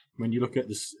you look at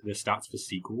the stats for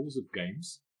sequels of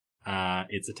games,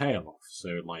 it's a tail off.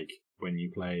 So like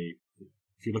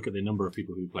if you look at the number of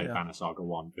people who played Banner Saga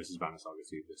 1 versus Banner Saga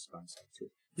 2 versus Banner Saga 3,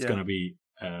 it's going to be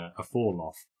a fall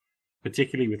off.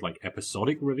 Particularly with like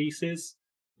episodic releases,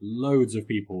 loads of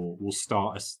people will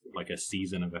start a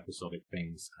season of episodic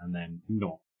things and then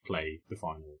not play the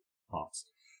final parts.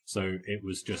 So it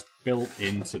was just built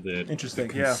into the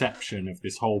conception of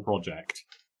this whole project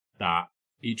that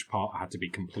each part had to be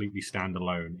completely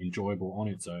standalone, enjoyable on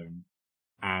its own,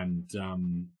 and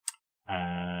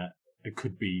it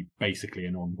could be basically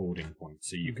an onboarding point,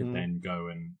 so you could then go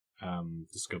and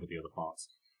discover the other parts.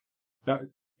 That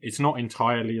it's not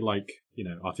entirely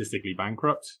artistically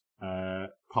bankrupt.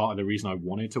 Part of the reason I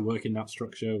wanted to work in that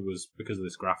structure was because of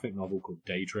this graphic novel called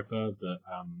Day Tripper that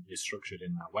is structured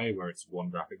in that way, where it's one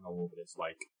graphic novel, but it's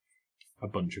like a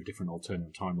bunch of different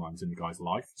alternate timelines in the guy's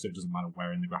life, so it doesn't matter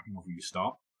where in the graphic novel you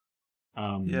start.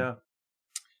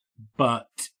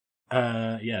 But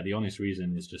the honest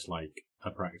reason is just like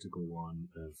a practical one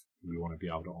of we want to be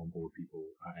able to onboard people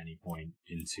at any point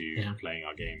into playing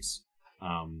our games.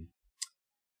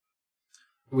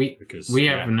 We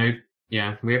have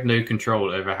no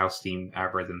control over how Steam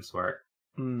algorithms work.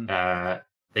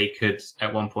 They could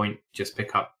at one point just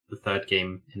pick up the third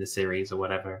game in the series or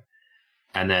whatever,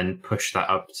 and then push that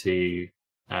up to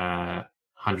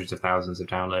hundreds of thousands of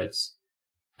downloads,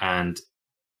 and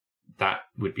that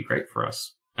would be great for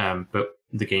us. But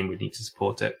the game would need to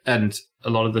support it. And a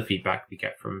lot of the feedback we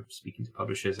get from speaking to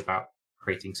publishers about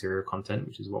creating serial content,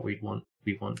 which is what we want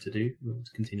to do, we want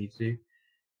to continue to do,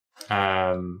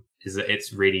 is that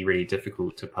it's really, really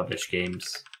difficult to publish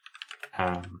games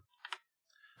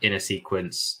in a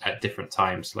sequence at different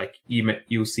times. Like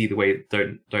you'll see the way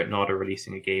Don't Nod are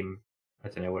releasing a game, I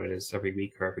don't know what it is, every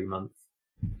week or every month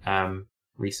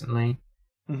recently.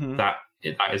 That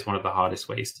is one of the hardest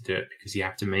ways to do it, because you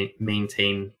have to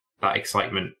maintain that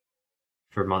excitement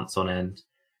for months on end,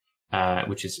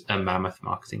 which is a mammoth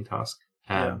marketing task.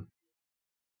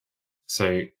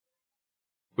 So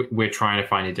we're trying to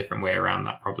find a different way around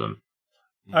that problem.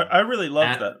 I really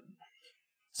love that.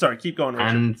 Sorry, keep going,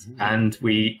 Richard. And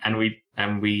we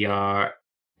are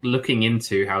looking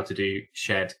into how to do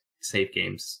shared save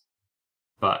games,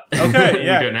 but we don't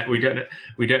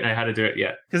know how to do it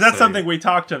yet, because that's something we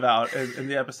talked about in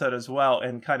the episode as well,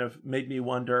 and kind of made me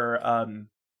wonder.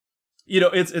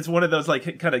 It's one of those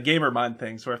like kind of gamer mind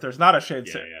things where if there's not a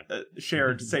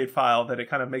shared save file, then it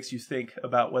kind of makes you think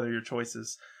about whether your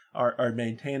choices are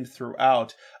maintained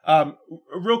throughout.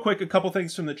 Real quick, a couple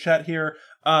things from the chat here.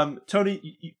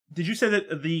 Tony, did you say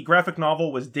that the graphic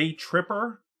novel was Day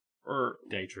Tripper? Or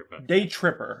Day Tripper. Day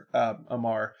Tripper,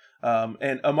 Amar.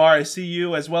 And Amar, I see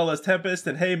you, as well as Tempest,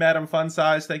 and hey, Madam Fun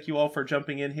Size, thank you all for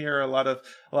jumping in here. A lot of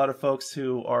folks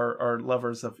who are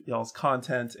lovers of y'all's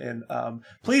content, and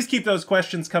please keep those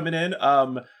questions coming in.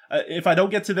 If I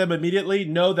don't get to them immediately,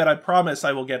 know that I promise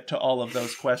I will get to all of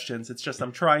those questions. It's just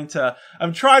I'm trying to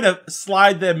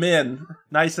slide them in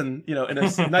nice and in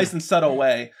a nice and subtle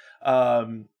way.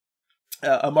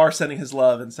 Amar sending his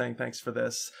love and saying thanks for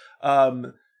this.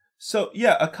 So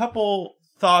yeah, a couple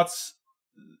thoughts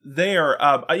there.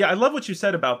 I love what you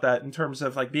said about that in terms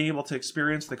of like being able to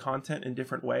experience the content in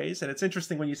different ways. And it's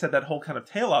interesting when you said that whole kind of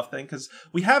tail off thing, because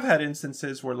we have had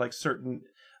instances where like certain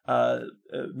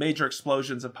major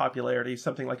explosions of popularity,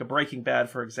 something like a Breaking Bad,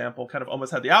 for example, kind of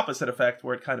almost had the opposite effect,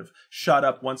 where it kind of shot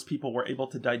up once people were able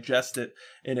to digest it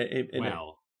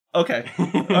Okay.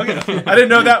 I didn't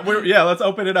know that. Let's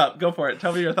open it up. Go for it.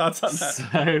 Tell me your thoughts on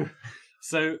that.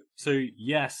 So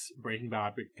yes, Breaking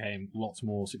Bad became lots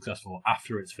more successful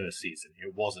after its first season.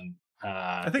 It wasn't.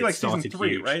 I think like season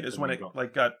 3, right, is when it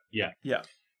got. Yeah.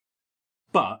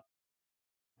 But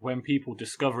when people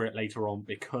discover it later on,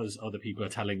 because other people are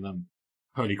telling them,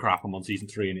 "Holy crap, I'm on season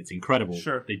 3 and it's incredible."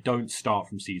 Sure. They don't start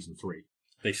from season 3.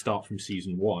 They start from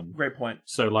season 1. Great point.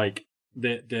 So like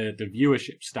the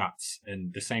viewership stats,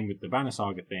 and the same with the Banner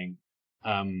Saga thing,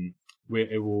 where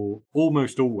it will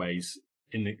almost always,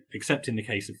 except in the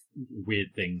case of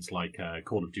weird things like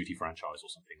Call of Duty franchise or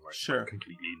something where it's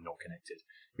completely not connected,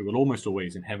 it will almost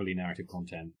always in heavily narrative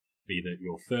content be that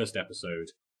your first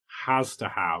episode has to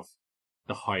have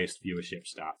the highest viewership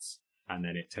stats, and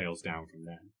then it tails down from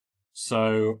there.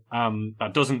 So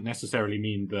that doesn't necessarily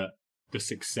mean that the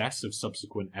success of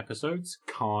subsequent episodes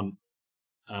can't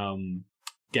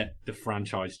get the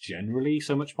franchise generally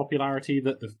so much popularity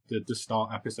that the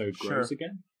start episode grows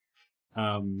again.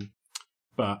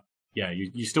 But yeah,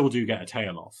 you still do get a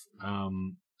tail off.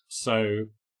 So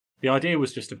the idea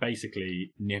was just to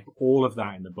basically nip all of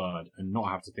that in the bud and not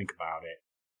have to think about it,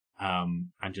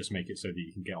 and just make it so that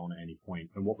you can get on at any point.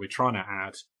 And what we're trying to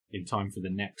add in time for the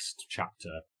next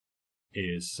chapter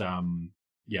is,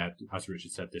 as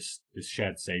Richard said, this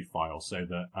shared save file, so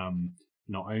that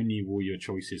not only will your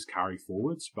choices carry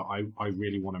forwards, but I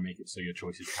really want to make it so your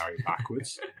choices carry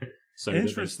backwards. So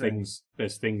that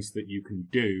there's things that you can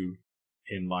do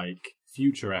in like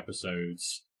future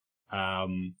episodes,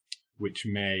 which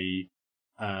may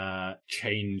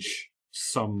change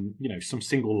some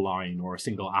single line or a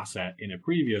single asset in a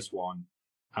previous one,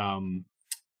 so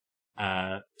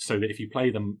that if you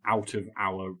play them out of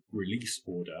our release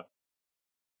order,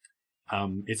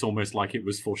 it's almost like it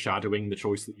was foreshadowing the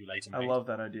choice that you later made. I love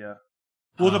that idea.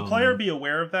 Will the player be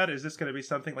aware of that? Is this going to be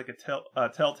something like a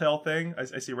telltale thing?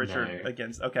 I see Richard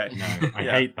against. Okay. No, I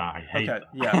hate that. I hate that.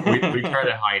 Yeah. we try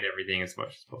to hide everything as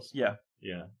much as possible. Yeah.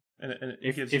 Yeah. And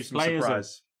it gives you some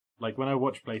surprise. Like when I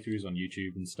watch playthroughs on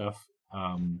YouTube and stuff,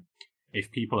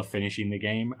 if people are finishing the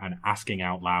game and asking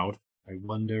out loud, I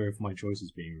wonder if my choice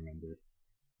is being remembered,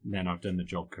 then I've done the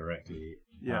job correctly.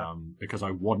 Yeah. Because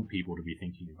I want people to be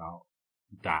thinking about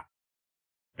that,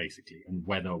 basically, and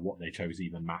whether what they chose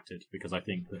even mattered. Because I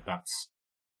think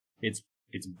it's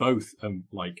both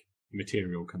like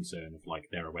material concern of like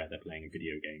they're aware they're playing a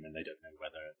video game and they don't know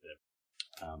whether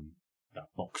that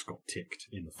box got ticked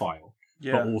in the file.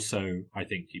 Yeah. But also, I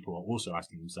think people are also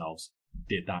asking themselves,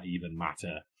 did that even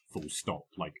matter? Full stop,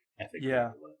 like ethically.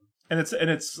 Yeah. And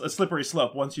it's a slippery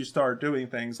slope once you start doing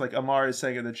things. Like Amar is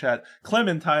saying in the chat,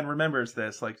 Clementine remembers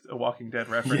this, like a Walking Dead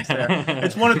reference there.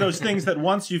 It's one of those things that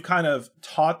once you've kind of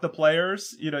taught the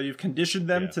players, you've conditioned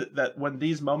them to that when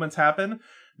these moments happen,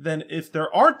 then if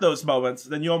there aren't those moments,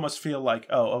 then you almost feel like,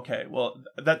 oh, okay, well,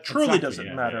 that truly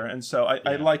doesn't matter. Yeah. And so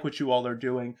I like what you all are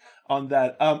doing on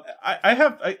that.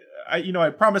 I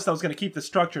promised I was going to keep this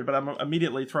structured, but I'm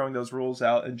immediately throwing those rules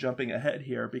out and jumping ahead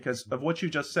here because of what you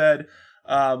just said.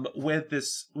 With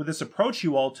this approach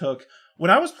you all took,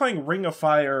 when I was playing Ring of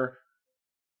Fire,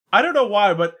 I don't know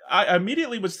why, but I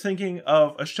immediately was thinking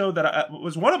of a show that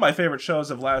was one of my favorite shows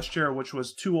of last year, which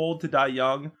was Too Old to Die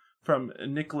Young from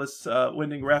Nicholas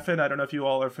Winding Refn. I don't know if you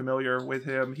all are familiar with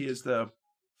him. He is the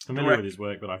familiar with his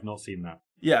work, but I've not seen that.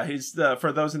 Yeah, he's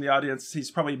for those in the audience,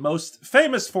 he's probably most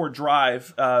famous for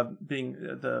Drive, being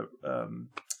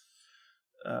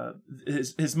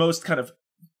his most kind of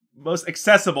most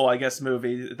accessible, I guess,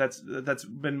 movie that's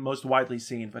been most widely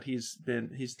seen. But he's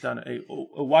done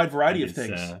a wide variety of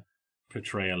things.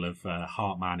 Portrayal of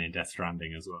Heartman in Death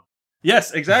Stranding as well.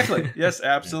 Yes, exactly. Yes,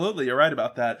 absolutely. You're right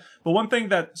about that. But one thing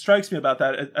that strikes me about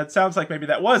that, it sounds like maybe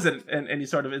that wasn't any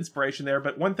sort of inspiration there.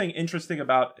 But one thing interesting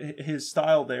about his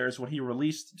style there is when he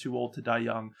released Too Old to Die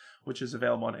Young, which is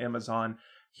available on Amazon,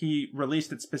 he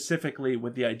released it specifically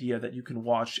with the idea that you can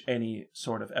watch any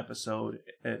sort of episode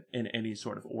in any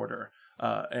sort of order.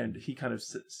 And he kind of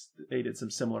stated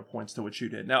some similar points to what you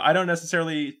did. Now, I don't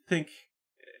necessarily think,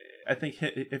 I think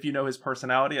if you know his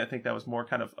personality, I think that was more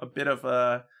kind of a bit of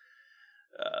a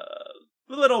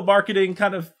little marketing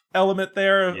kind of element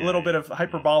there, a little bit of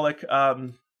hyperbolic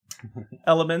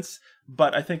elements,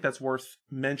 but I think that's worth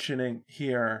mentioning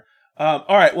here. All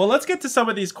right, well, let's get to some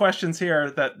of these questions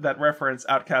here that reference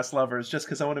Outcast lovers, just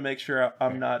because I want to make sure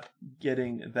I'm not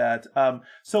getting that.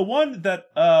 So one that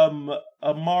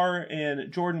Amar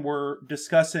and Jordan were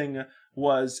discussing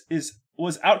was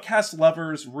Outcast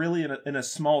lovers really in a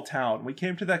small town? We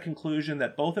came to that conclusion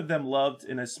that both of them loved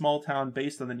in a small town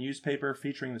based on the newspaper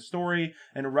featuring the story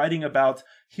and writing about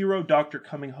Hero Doctor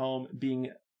coming home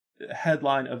being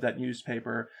headline of that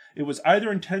newspaper. It was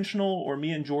either intentional or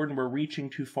me and Jordan were reaching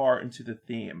too far into the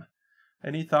theme.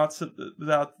 Any thoughts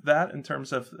about that in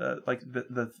terms of like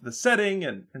the setting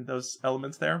and those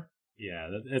elements there? Yeah,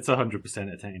 it's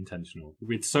 100% intentional.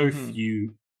 With so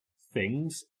few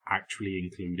things actually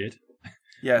included.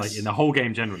 Yes. Like in the whole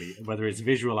game generally, whether it's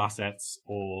visual assets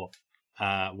or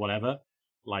whatever,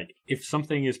 like if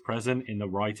something is present in the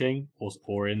writing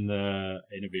or in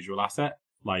a visual asset,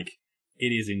 like it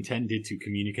is intended to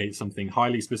communicate something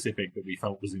highly specific that we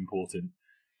felt was important.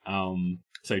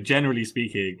 So generally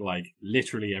speaking, like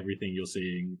literally everything you're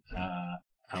seeing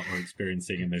or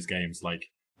experiencing in those games,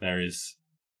 like there is,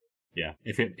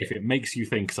 if it makes you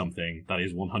think something, that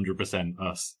is 100%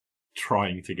 us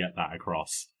trying to get that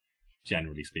across.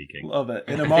 Generally speaking. Love it.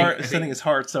 And Amar is sending his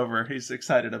hearts over. He's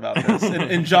excited about this.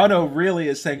 And Jono really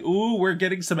is saying, ooh, we're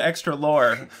getting some extra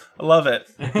lore. I love it.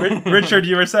 Richard,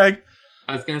 you were saying?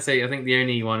 I was going to say, I think the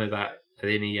only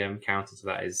counter to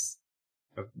that is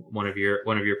one of your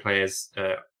players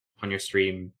on your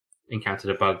stream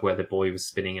encountered a bug where the boy was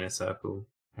spinning in a circle.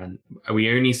 And we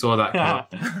only saw that come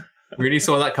up. We only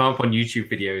saw that come up on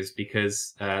YouTube videos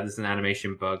because there's an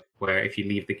animation bug where if you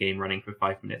leave the game running for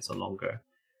 5 minutes or longer,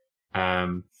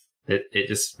 it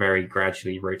just very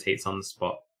gradually rotates on the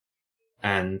spot.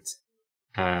 And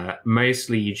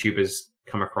mostly YouTubers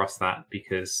come across that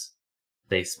because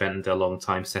they spend a long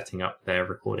time setting up their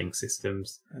recording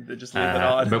systems. And they just leave it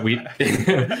on. But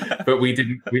we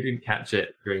didn't catch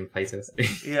it during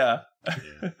playtesting. Yeah.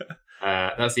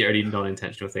 That's the only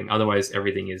non-intentional thing. Otherwise,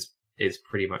 everything is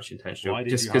pretty much intentional. Why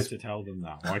did you have to tell them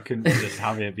that? Why couldn't you just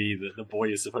have it be that the boy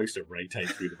is supposed to rotate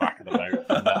through the back of the boat?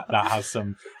 And that has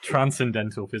some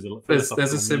transcendental physical. There's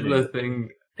a similar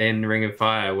thing in Ring of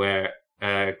Fire where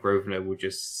Grosvenor will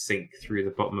just sink through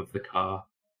the bottom of the car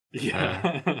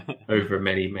over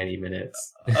many, many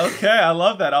minutes. Okay, I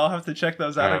love that. I'll have to check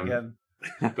those out again.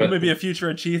 But maybe a future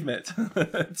achievement.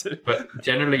 But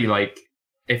generally, like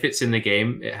if it's in the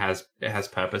game, it has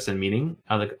purpose and meaning.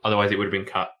 Otherwise, it would have been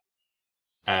cut.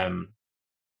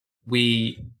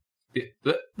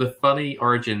 The funny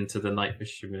origin to the Night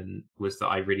Fisherman was that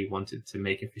I really wanted to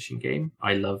make a fishing game.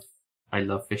 I love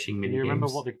fishing mini Do you games. remember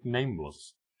what the name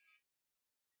was?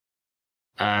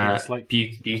 It's like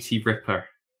Beauty Ripper.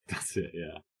 That's it.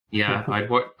 Yeah. Yeah,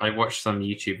 I watched some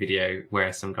YouTube video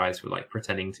where some guys were like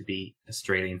pretending to be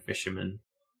Australian fishermen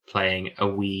playing a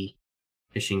Wii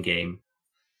fishing game,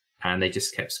 and they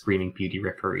just kept screaming Beauty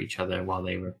Ripper at each other while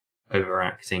they were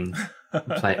overacting,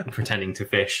 pretending to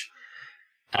fish,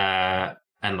 and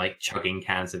like chugging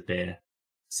cans of beer.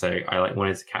 So I like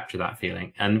wanted to capture that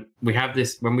feeling. And we have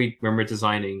this when we're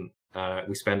designing,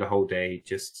 we spend a whole day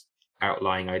just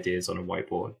outlining ideas on a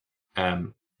whiteboard.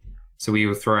 So we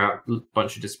will throw out a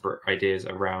bunch of disparate ideas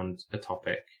around a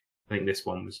topic. I think this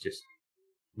one was just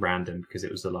random because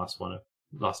it was the last one of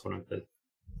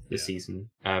the season.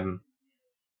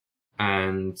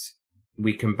 And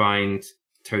we combined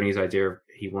Tony's idea of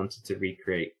he wanted to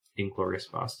recreate Inglourious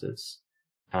Basterds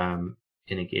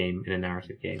in a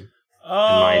narrative game.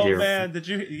 Oh man, did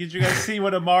you guys see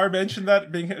when Amar mentioned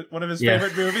that being one of his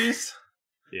favorite movies?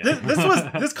 Yeah.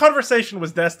 This conversation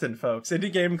was destined, folks.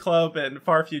 Indie Game Club and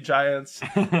Far Few Giants.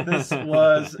 This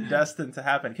was destined to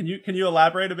happen. Can you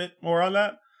elaborate a bit more on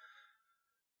that?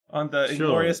 On the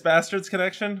Inglourious Basterds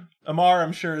connection? Amar,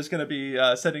 I'm sure, is going to be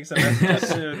sending some messages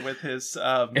soon with his.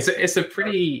 It's a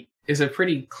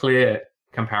pretty clear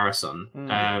comparison.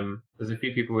 There's a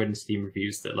few people in Steam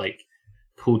reviews that like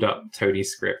pulled up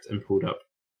Tony's script and pulled up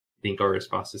the Inglourious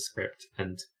Basterds script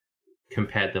and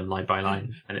compared them line by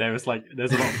line. And there's a lot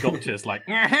of doctors like,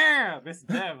 this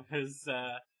dev has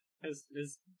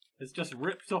just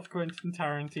ripped off Quentin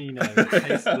Tarantino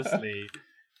tastelessly.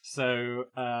 So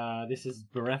this is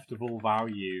bereft of all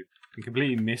value and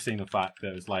completely missing the fact that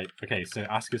it was like, okay, so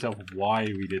ask yourself why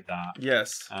we did that.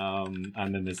 Yes. And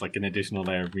then there's like an additional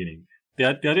layer of meaning. The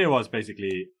idea was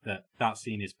basically that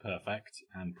scene is perfect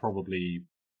and probably,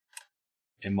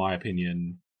 in my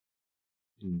opinion,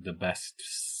 the best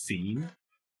scene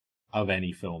of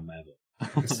any film ever,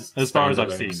 as far as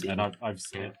I've seen. And I've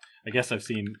seen, I guess I've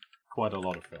seen quite a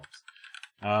lot of films,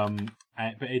 but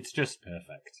it's just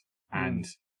perfect, and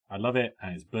I love it,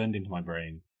 and it's burned into my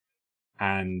brain,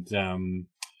 and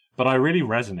but I really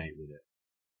resonate with it,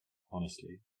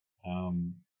 honestly.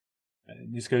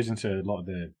 This goes into a lot of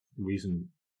the reason,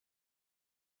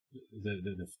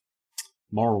 the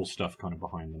moral stuff kind of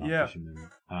behind the Night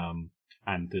Fisherman,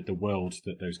 and the world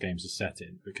that those games are set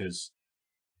in, because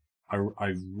I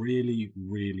really,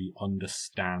 really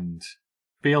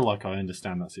feel like I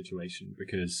understand that situation,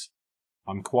 because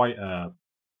I'm quite a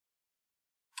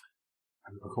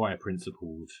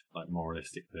principled, like,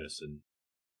 moralistic person.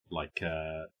 Like,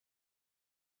 I'm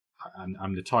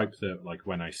the type that, like,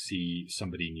 when I see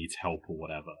somebody needs help or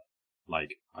whatever,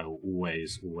 like, I will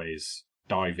always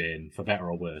dive in, for better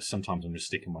or worse. Sometimes I'm just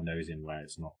sticking my nose in where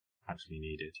it's not actually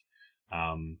needed.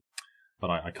 But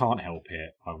I can't help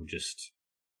it. I will just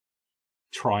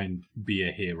try and be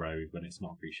a hero when it's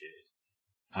not appreciated.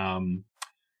 And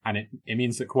it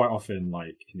means that quite often,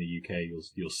 like in the UK,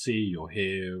 you'll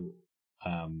hear,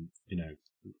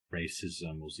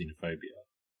 racism or xenophobia.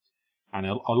 And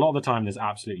a lot of the time, there's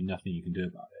absolutely nothing you can do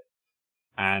about it.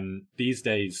 And these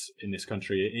days in this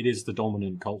country, it is the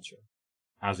dominant culture,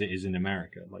 as it is in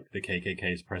America. Like the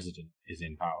KKK's president is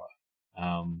in power.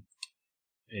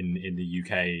 In the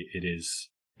UK, it is,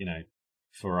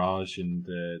 Farage and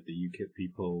the UKIP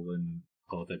people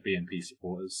or the BNP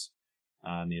supporters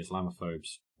and the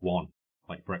Islamophobes won.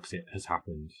 Like Brexit has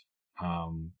happened,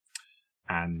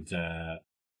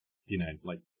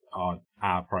 like our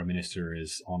Prime Minister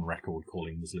is on record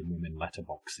calling Muslim women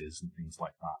letterboxes and things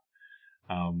like that.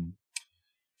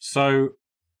 So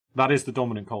that is the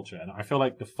dominant culture, and I feel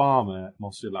like the farmer,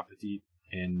 Monsieur Lapetit,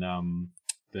 in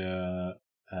the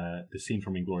scene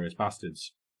from Inglourious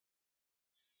Basterds,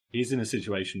 he's in a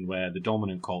situation where the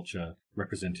dominant culture,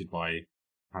 represented by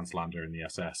Hans Lander and the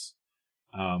SS,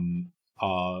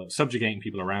 are subjugating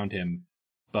people around him,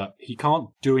 but he can't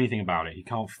do anything about it. He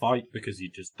can't fight because he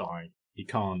just died. He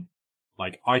can't,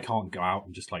 I can't go out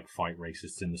and just, fight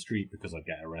racists in the street because I'd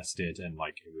get arrested and,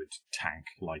 it would tank,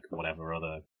 whatever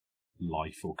other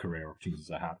life or career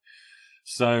opportunities I had.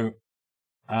 So,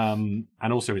 and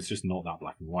also it's just not that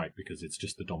black and white because it's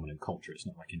just the dominant culture. It's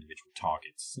not like individual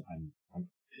targets. And I'm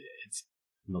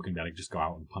not going to be able to just go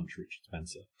out and punch Richard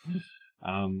Spencer.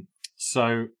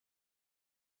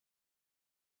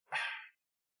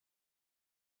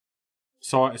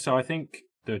 So I think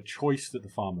the choice that the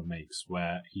farmer makes,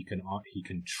 where he can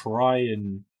try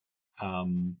and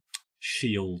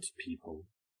shield people,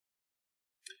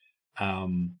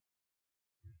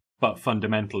 but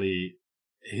fundamentally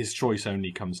his choice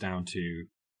only comes down to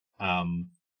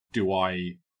do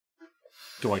I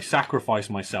sacrifice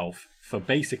myself for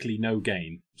basically no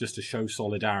gain just to show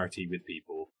solidarity with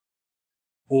people,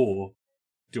 or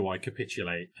do I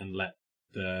capitulate and let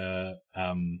the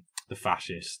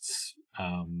fascists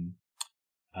into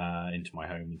my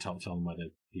home and tell them where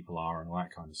the people are and all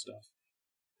that kind of stuff?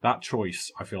 That choice,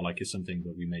 I feel like, is something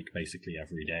that we make basically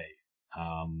every day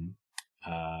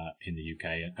in the UK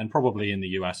and probably in the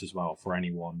US as well, for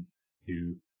anyone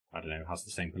who, I don't know, has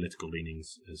the same political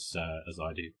leanings as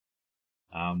I do.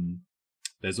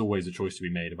 There's always a choice to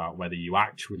be made about whether you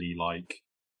actually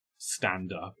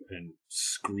stand up and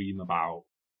scream about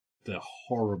the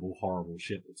horrible, horrible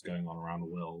shit that's going on around the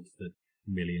world, that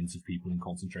millions of people in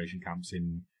concentration camps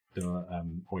in the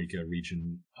Uyghur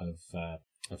region of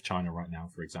China right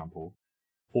now, for example,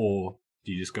 or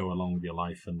do you just go along with your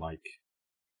life and play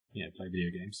video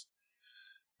games?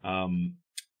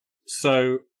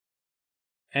 So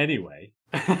anyway,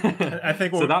 I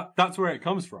think that's where it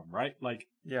comes from, right?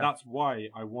 That's why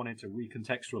I wanted to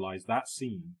recontextualize that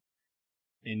scene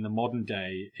in the modern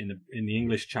day in the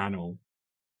English Channel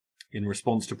in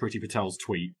response to Priti Patel's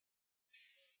tweet,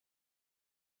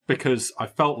 because I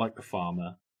felt like the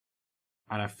farmer,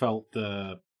 and I felt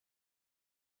like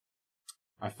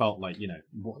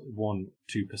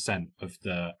 1-2% of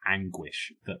the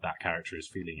anguish that character is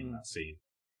feeling in that scene,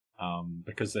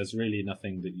 because there's really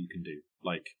nothing that you can do.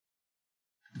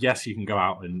 Yes, you can go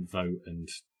out and vote, and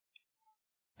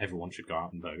everyone should go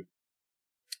out and vote.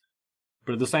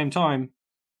 But at the same time,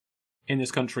 in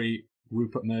this country,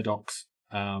 Rupert Murdoch's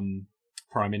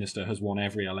Prime Minister has won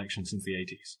every election since the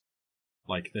 80s.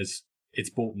 It's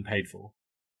bought and paid for.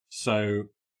 So,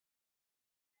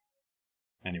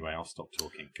 anyway, I'll stop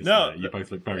talking because you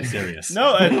both look very serious.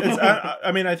 No,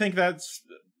 I think that's...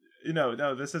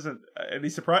 No, this isn't any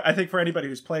surprise. I think for anybody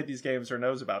who's played these games or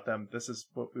knows about them, this is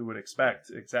what we would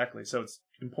expect. Exactly. So it's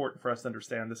important for us to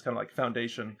understand this kind of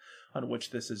foundation on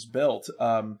which this is built.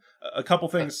 A couple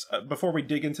things before we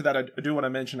dig into that. I do want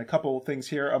to mention a couple things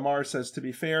here. Amar says, to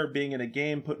be fair, being in a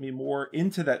game put me more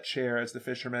into that chair as the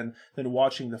fisherman than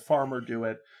watching the farmer do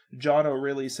it. John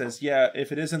O'Reilly says, yeah,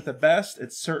 if it isn't the best,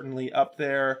 it's certainly up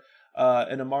there.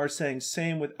 And Amar saying,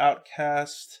 same with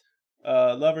Outcast.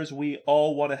 Lovers, we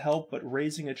all want to help, but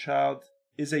raising a child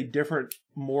is a different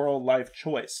moral life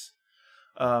choice.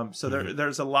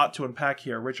 There's a lot to unpack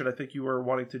here. Richard, I think you were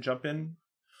wanting to jump in.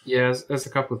 Yeah, there's a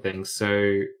couple of things.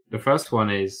 So the first one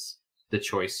is the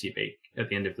choice you make at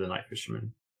the end of The Night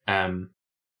Fisherman.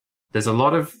 There's a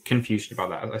lot of confusion about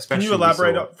that. Especially, can you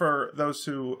elaborate for those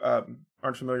who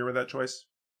aren't familiar with that choice?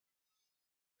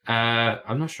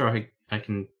 I'm not sure I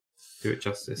can do it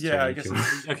justice. Yeah, I guess.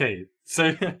 Okay,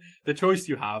 so the choice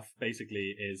you have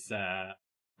basically is, for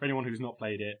anyone who's not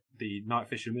played it, the Night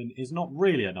Fisherman is not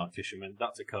really a night fisherman.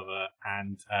 That's a cover,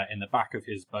 and in the back of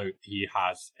his boat, he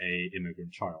has a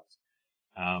immigrant child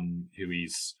who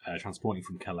he's transporting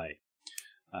from Calais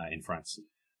in France,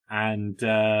 and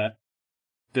the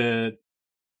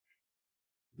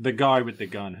guy with the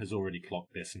gun has already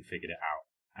clocked this and figured it out,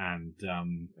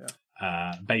 and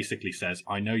basically says,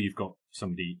 "I know you've got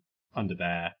somebody under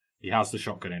there." He has the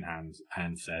shotgun in hand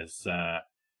and says,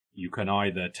 you can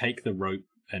either take the rope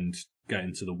and go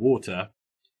into the water,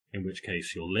 in which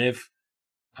case you'll live.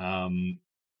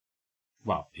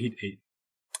 Well, he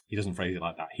doesn't phrase it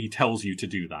like that. He tells you to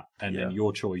do that. And then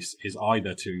your choice is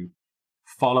either to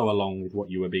follow along with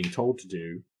what you were being told to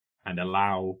do and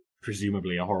allow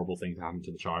presumably a horrible thing to happen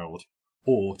to the child,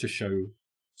 or to show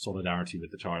solidarity with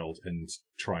the child and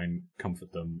try and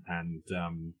comfort them and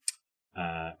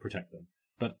protect them.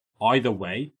 But either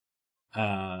way,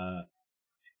 the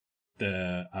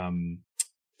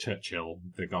Churchill,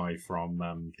 the guy from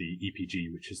the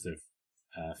EPG, which is the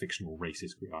fictional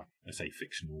racist group, I say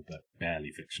fictional, but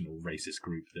barely fictional racist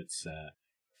group that's, the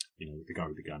guy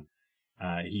with the gun,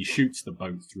 he shoots the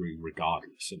boat through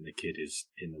regardless, and the kid is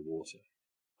in the water.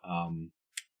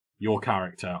 Your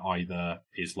character either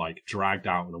is dragged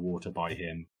out of the water by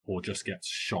him, or just gets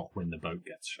shot when the boat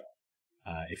gets shot,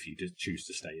 if you did choose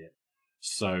to stay in.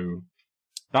 So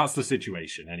that's the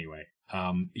situation anyway.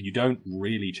 You don't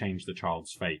really change the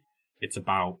child's fate. It's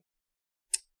about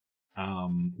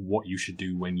what you should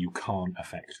do when you can't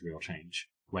affect real change,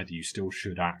 whether you still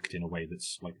should act in a way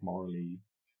that's morally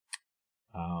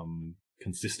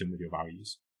consistent with your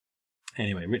values.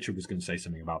 Anyway, Richard was going to say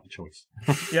something about the choice.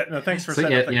 Yeah, no, thanks for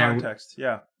setting up the context.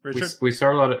 Richard, we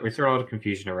saw a lot of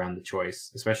confusion around the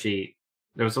choice. Especially,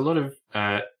 there was a lot of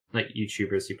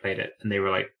YouTubers who played it, and they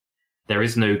were like, "There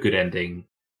is no good ending,"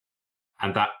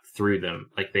 and that threw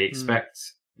them. They expect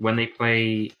when they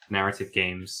play narrative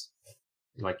games,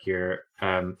 like your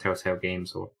Telltale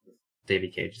games or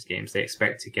David Cage's games. They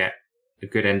expect to get a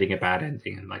good ending, a bad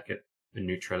ending, and like a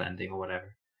neutral ending or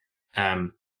whatever.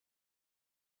 And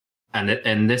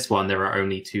in this one, there are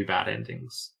only 2 bad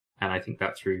endings, and I think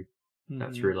that threw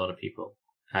a lot of people.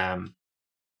 And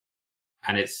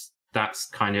that is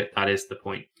the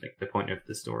point. Like the point of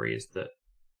the story is that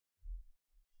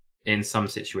in some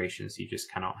situations you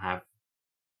just cannot have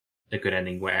a good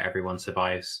ending where everyone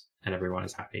survives and everyone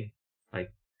is happy. Like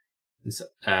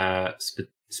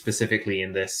specifically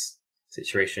in this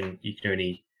situation, you can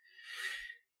only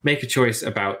make a choice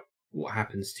about what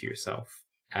happens to yourself.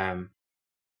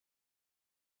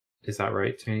 Is that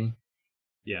right, Tony?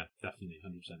 Yeah, definitely,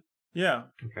 100%. Yeah.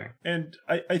 Okay. And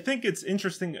I think it's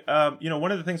interesting.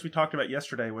 One of the things we talked about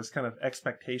yesterday was kind of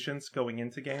expectations going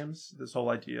into games. This whole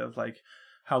idea of like,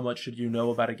 how much should you know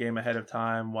about a game ahead of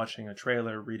time, watching a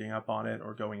trailer, reading up on it,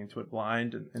 or going into it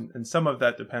blind? And some of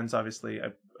that depends, obviously,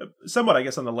 somewhat, I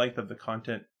guess, on the length of the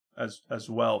content as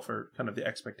well, for kind of the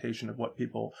expectation of what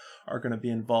people are going to be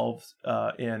involved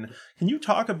in. Can you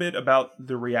talk a bit about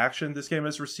the reaction this game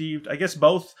has received? I guess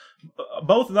both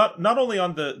not only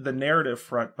on the narrative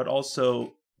front, but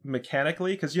also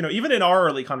mechanically, because even in our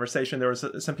early conversation, there was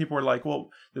some people were like,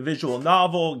 well, the visual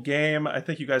novel game. I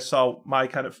think you guys saw my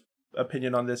kind of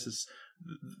opinion on this is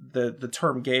the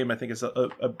term game, I think, is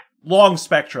a long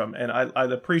spectrum, and I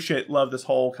love this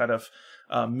whole kind of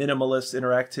minimalist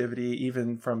interactivity,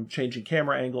 even from changing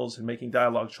camera angles and making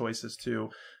dialogue choices to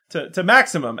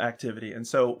maximum activity. And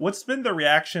so what's been the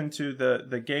reaction to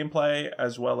the gameplay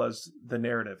as well as the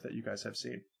narrative that you guys have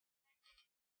seen?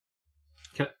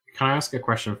 Can I ask a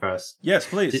question first? Yes,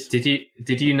 please. Did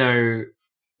you know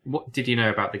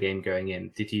about the game going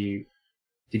in? Did you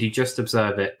just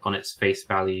observe it on its face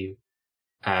value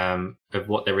of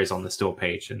what there is on the store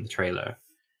page and the trailer,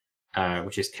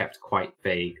 which is kept quite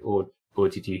vague, or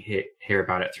did you hear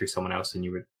about it through someone else and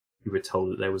you were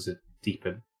told that there was a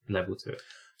deeper level to it?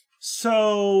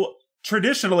 So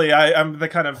traditionally, I'm the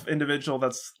kind of individual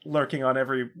that's lurking on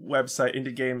every website,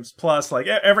 Indie Games Plus, like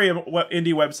every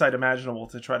indie website imaginable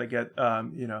to try to get,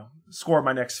 score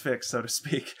my next fix, so to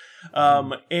speak.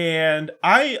 And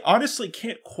I honestly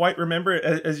can't quite remember.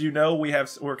 As you know,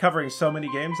 we're covering so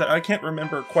many games that I can't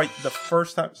remember quite the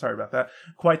first time. Sorry about that.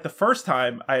 Quite the first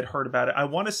time I had heard about it. I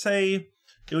want to say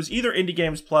it was either Indie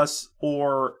Games Plus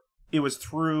or it was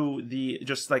through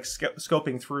just like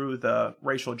scoping through the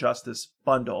racial justice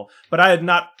bundle, but I had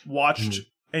not watched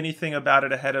anything about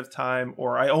it ahead of time,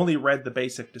 or I only read the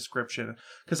basic description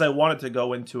because I wanted to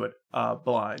go into it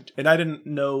blind, and I didn't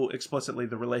know explicitly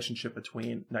the relationship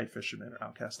between Night Fisherman and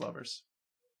Outcast Lovers.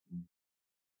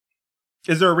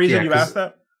 Is there a reason you asked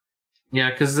that?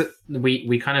 Yeah, because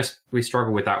we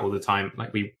struggle with that all the time.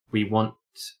 Like we want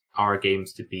our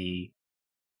games to be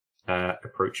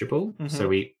approachable, so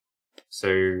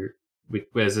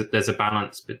there's a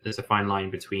balance, but there's a fine line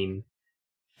between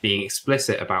being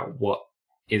explicit about what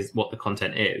the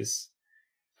content is,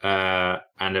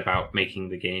 and about making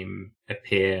the game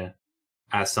appear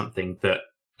as something that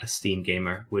a Steam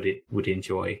gamer would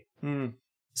enjoy.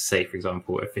 Say, for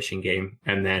example, a fishing game,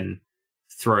 and then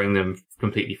throwing them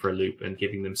completely for a loop and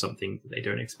giving them something that they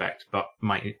don't expect but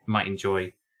might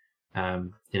enjoy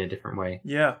in a different way.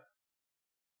 Yeah.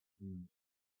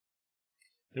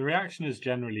 The reaction has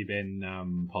generally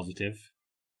been positive.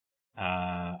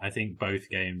 I think both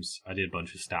games, I did a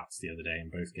bunch of stats the other day,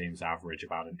 and both games average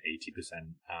about an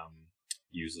 80%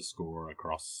 user score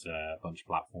across a bunch of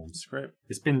platforms. That's great.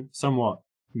 It's been somewhat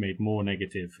made more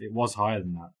negative. It was higher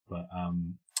than that, but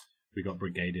we got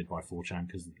brigaded by 4chan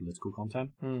because of the political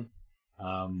content.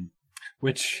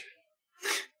 Which,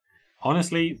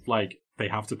 honestly, like, they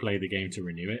have to play the game to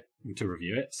review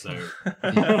it, so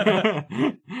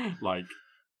like,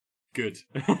 good.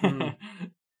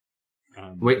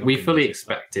 We fully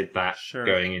expected that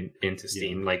going into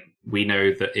Steam. Yeah. Like, we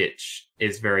know that Itch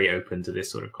is very open to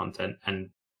this sort of content,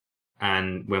 and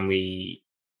when we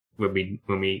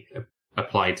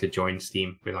applied to join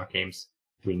Steam with our games,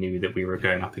 we knew that we were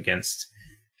going up against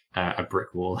a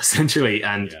brick wall essentially,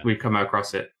 and we've come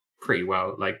across it pretty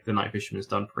well. Like, the Night Fisherman's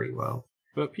done pretty well.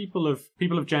 But people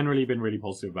have generally been really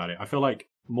positive about it. I feel like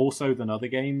more so than other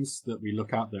games that we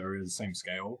look at that are in the same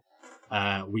scale,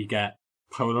 we get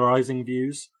polarizing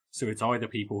views. So it's either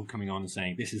people coming on and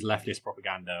saying this is leftist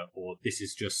propaganda, or this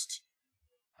is just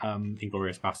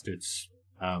Inglourious Bastards,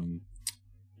 and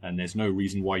there's no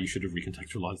reason why you should have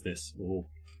recontextualized this, or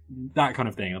that kind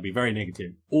of thing. It'll be very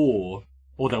negative, or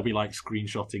they'll be like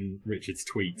screenshotting Richard's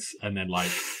tweets and then like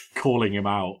calling him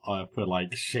out for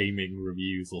like shaming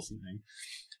reviews or something.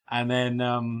 And then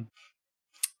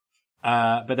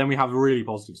but then we have really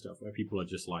positive stuff where people are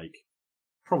just like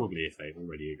probably if they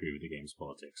already agree with the game's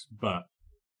politics, but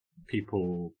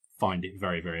people find it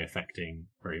very, very affecting,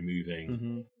 very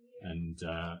moving, and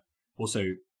also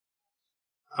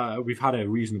we've had a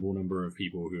reasonable number of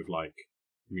people who have like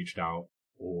reached out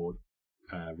or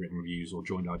written reviews or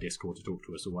joined our Discord to talk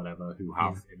to us or whatever, who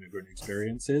have immigrant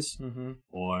experiences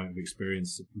or have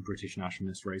experienced British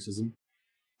nationalist racism,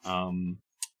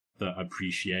 that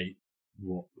appreciate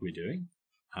what we're doing.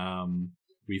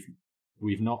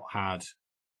 We've not had,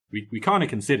 we kind of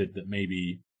considered that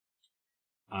maybe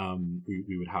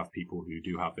we would have people who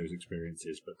do have those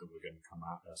experiences, but that were going to come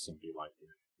at us and be like,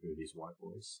 who are these white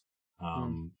boys?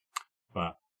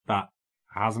 But that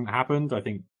hasn't happened, I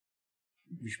think,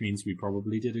 which means we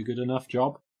probably did a good enough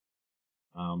job.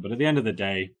 But at the end of the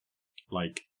day,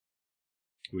 like,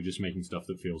 we're just making stuff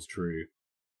that feels true,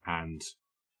 and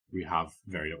we have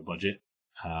very little budget.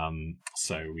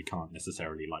 So we can't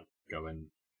necessarily like go and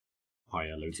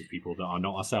hire loads of people that are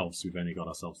not ourselves. We've only got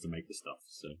ourselves to make the stuff.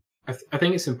 So I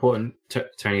think it's important,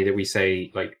 Tony, that we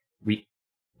say like we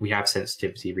have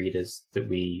sensitivity readers that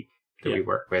we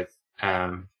work with.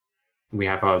 We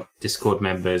have our Discord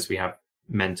members, we have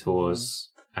mentors,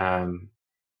 and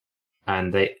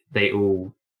they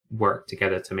all work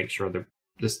together to make sure that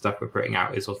the stuff we're putting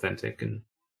out is authentic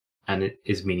and it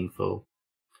is meaningful.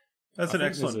 That's an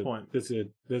excellent point. There's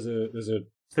a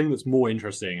thing that's more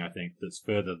interesting, I think, that's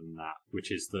further than that,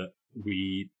 which is that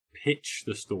we pitch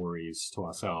the stories to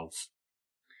ourselves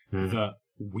that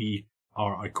we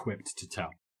are equipped to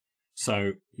tell.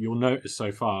 So you'll notice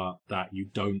so far that you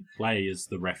don't play as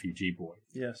the refugee boy.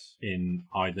 Yes. In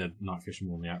either Night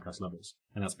Fisherman or the Outcast levels.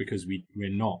 And that's because we're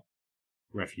not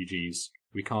refugees.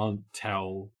 We can't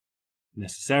tell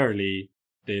necessarily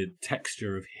the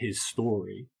texture of his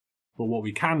story. But what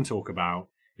we can talk about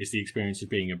is the experience of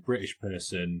being a British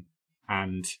person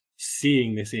and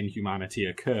seeing this inhumanity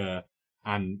occur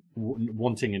and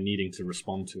wanting and needing to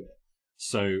respond to it.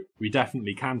 So we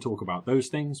definitely can talk about those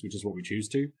things, which is what we choose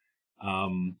to.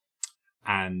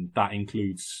 And that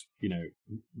includes,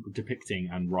 depicting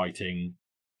and writing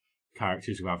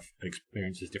characters who have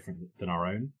experiences different than our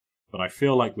own. But I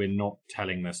feel like we're not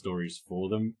telling their stories for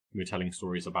them. We're telling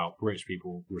stories about British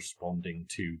people responding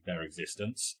to their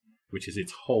existence, which is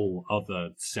its whole other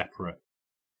separate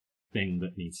thing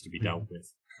that needs to be dealt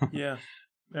with. Yeah.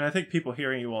 And I think people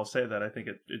hearing you all say that, I think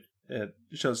it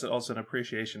shows also an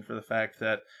appreciation for the fact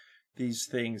that these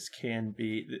things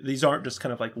these aren't just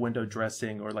kind of like window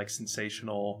dressing or like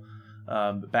sensational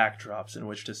backdrops in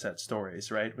which to set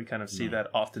stories, right? We kind of see that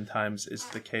oftentimes is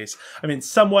the case. I mean,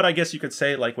 somewhat, I guess you could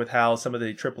say, like with how some of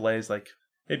the AAAs, like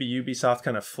maybe Ubisoft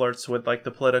kind of flirts with like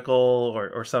the political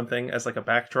or something as like a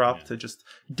backdrop to just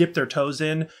dip their toes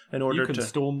in order to... You can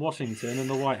storm Washington and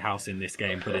the White House in this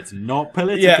game, but it's not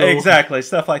political. Yeah, exactly.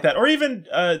 Stuff like that. Or even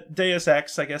Deus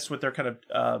Ex, I guess, with their kind of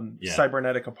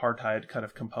cybernetic apartheid kind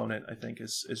of component, I think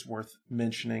is worth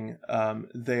mentioning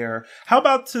there. How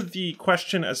about to the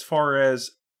question as far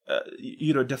as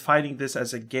defining this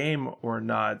as a game or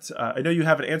not? I know you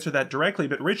haven't answered that directly,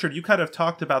 but Richard, you kind of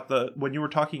talked about when you were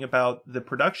talking about the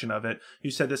production of it,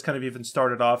 you said this kind of even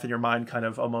started off in your mind kind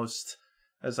of almost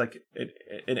as like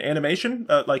an animation,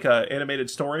 like a animated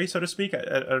story, so to speak.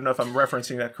 I don't know if I'm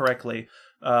referencing that correctly,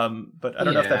 but I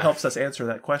don't know if that helps us answer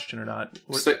that question or not.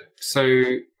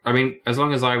 So I mean, as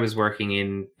long as I was working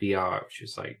in VR, which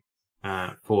was like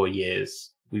 4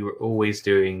 years, we were always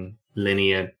doing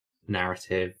linear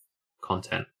narrative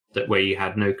content where you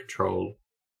had no control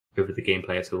over the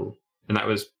gameplay at all, and that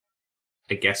was,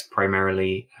 I guess,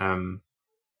 primarily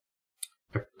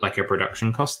like a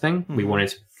production cost thing. We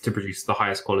wanted to produce the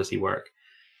highest quality work,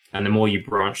 and the more you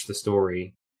branch the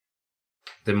story,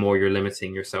 the more you're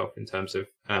limiting yourself in terms of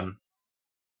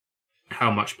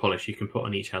how much polish you can put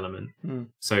on each element.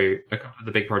 So a couple of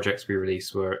the big projects we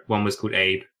released one was called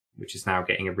Abe, which is now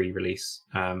getting a re-release,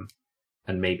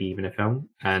 and maybe even a film,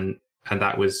 and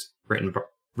that was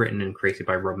written and created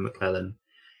by Rob McClellan,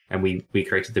 and we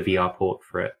created the VR port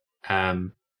for it.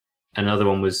 Another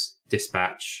one was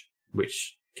Dispatch,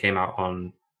 which came out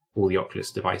on all the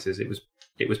Oculus devices. It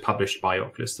was published by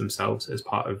Oculus themselves as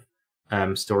part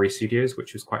of Story Studios,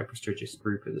 which was quite a prestigious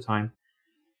group at the time.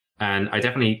 And I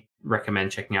definitely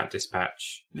recommend checking out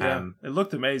Dispatch. Yeah, it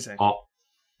looked amazing.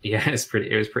 Yeah, it was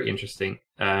pretty interesting.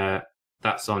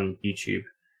 That's on YouTube,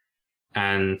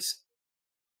 and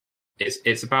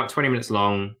it's about 20 minutes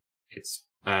long. It's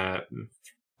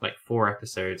like 4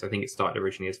 episodes. I think it started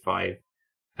originally as 5,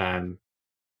 and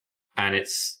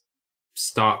it's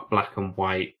stark black and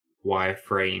white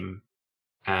wireframe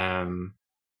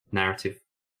narrative,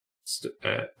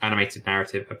 animated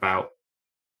narrative about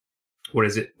what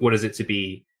is it to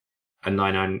be a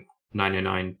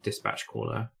 909 dispatch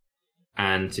caller,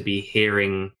 and to be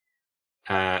hearing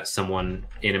someone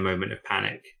in a moment of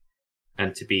panic,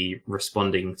 and to be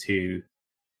responding to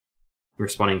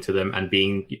them and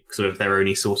being sort of their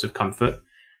only source of comfort.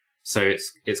 So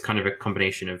it's kind of a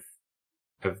combination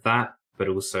of that, but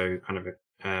also kind of a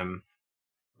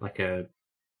like a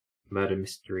murder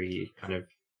mystery kind of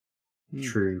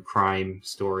true crime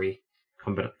story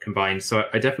combined. So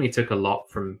I definitely took a lot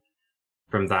from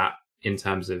that in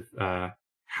terms of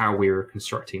how we were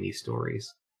constructing these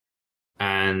stories.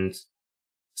 And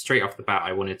straight off the bat,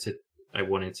 I wanted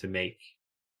to make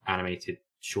animated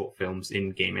short films in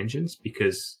game engines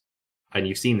because, and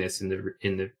you've seen this in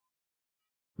the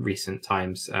recent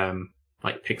times,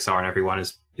 like Pixar and everyone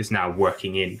is now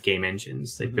working in game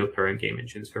engines. They built their own game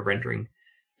engines for rendering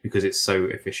because it's so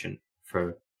efficient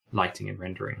for lighting and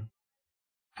rendering.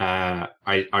 I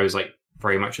was like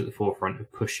very much at the forefront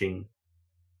of pushing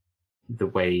the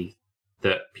way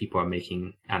that people are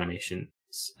making animations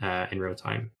in real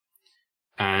time.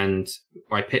 And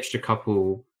I pitched a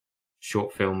couple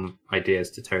short film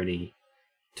ideas to Tony.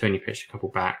 Tony pitched a couple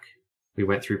back. We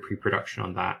went through pre-production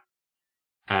on that.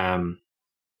 And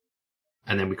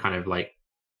then we kind of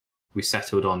we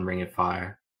settled on Ring of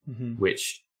Fire,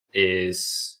 which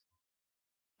is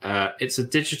it's a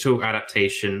digital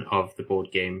adaptation of the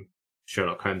board game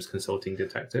Sherlock Holmes Consulting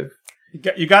Detective.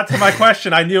 You got to my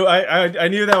question. I knew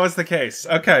that was the case.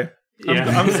 Okay.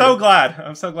 Yeah. I'm so glad.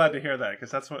 I'm so glad to hear that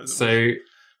because that's what. So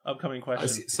upcoming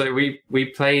question. So we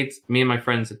played. Me and my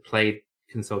friends had played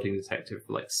Consulting Detective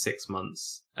for 6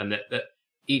 months, and that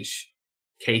each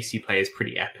case you play is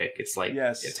pretty epic. It's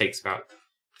It takes about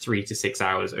 3 to 6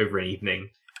 hours over an evening,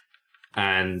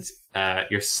 and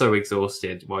you're so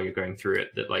exhausted while you're going through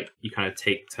it that you kind of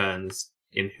take turns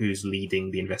in who's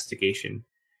leading the investigation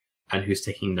and who's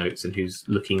taking notes and who's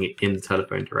looking in the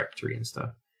telephone directory and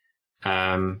stuff.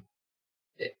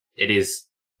 It is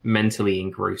mentally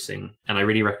engrossing, and I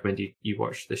really recommend you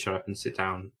watch the Shut Up and Sit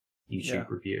Down YouTube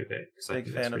review of it because I think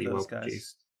it's pretty well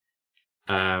produced.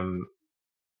 And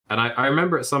I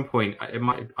remember at some point I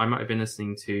might have been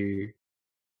listening to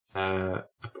a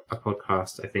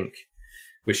podcast, I think,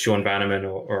 with Sean Bannerman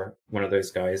or one of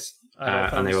those guys,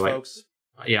 and they were folks.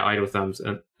 Idle Thumbs,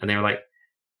 and they were like,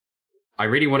 I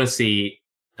really want to see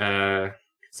a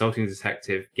Consulting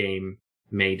Detective game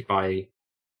made by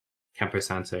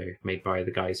Camposanto, made by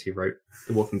the guys who wrote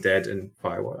The Walking Dead and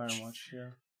Firewatch.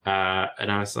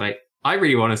 And I was like, I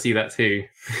really want to see that too.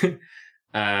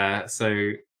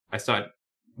 So I started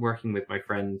working with my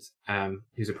friend,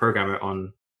 who's a programmer,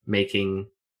 on making,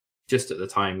 just at the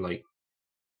time,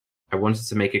 I wanted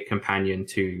to make a companion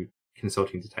to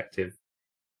Consulting Detective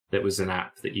that was an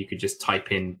app that you could just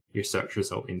type in your search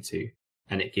result into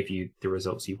and it give you the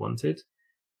results you wanted.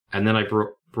 And then I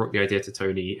brought the idea to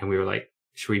Tony, and we were like,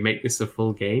 should we make this a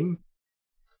full game?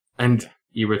 And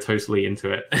you were totally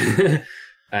into it.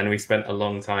 And we spent a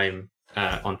long time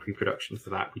on pre-production for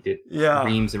that. We did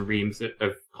reams and reams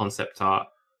of concept art.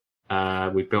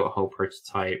 We built a whole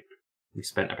prototype. We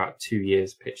spent about 2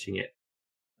 years pitching it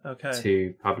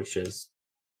to publishers.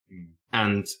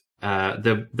 And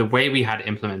the way we had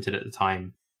implemented at the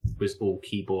time was all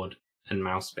keyboard and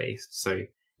mouse based. So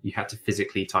you had to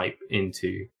physically type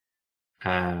into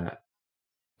a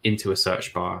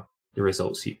search bar the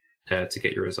results to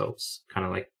get your results, kind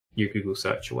of like your Google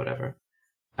search or whatever.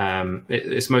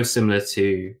 It's most similar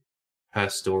to Her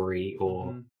Story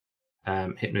or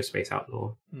Hypnospace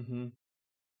Outlaw.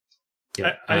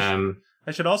 I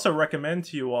should also recommend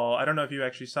to you all, I don't know if you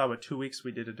actually saw, but 2 weeks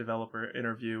we did a developer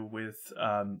interview with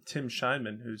Tim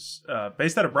Scheinman, who's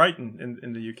based out of Brighton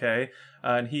in the UK,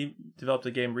 and he developed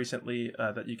a game recently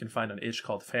that you can find on itch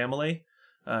called Family.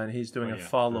 And he's doing a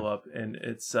follow-up, and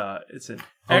it's an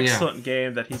excellent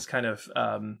game that he's kind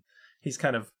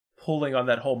of pulling on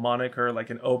that whole moniker,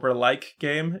 like an Ober-like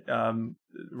game,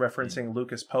 referencing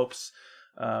Lucas Pope's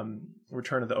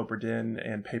Return of the Obra Dinn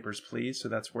and Papers, Please. So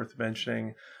that's worth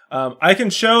mentioning. I can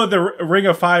show the Ring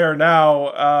of Fire now.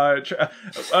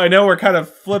 I know we're kind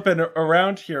of flipping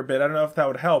around here a bit. I don't know if that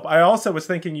would help. I also was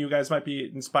thinking you guys might be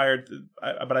inspired,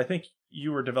 but I think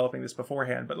you were developing this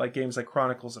beforehand, but games like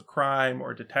Chronicles of Crime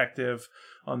or Detective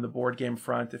on the board game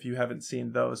front, if you haven't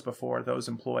seen those before, those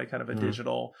employ kind of a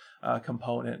digital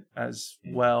component as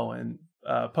well. And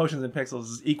Potions and Pixels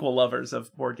is equal lovers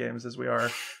of board games as we are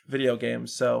video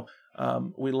games. So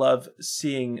we love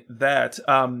seeing that.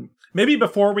 Maybe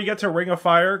before we get to Ring of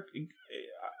Fire,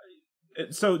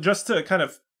 so just to kind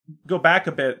of go back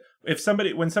a bit,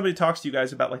 when somebody talks to you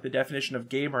guys about the definition of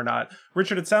game or not,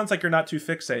 Richard, it sounds like you're not too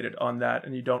fixated on that,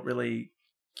 and you don't really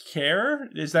care.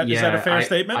 Is that a fair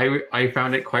statement? I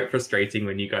found it quite frustrating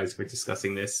when you guys were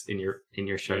discussing this in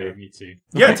your show. Yeah, me too.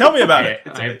 Yeah, tell me about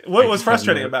it. What was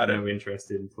frustrating about it? No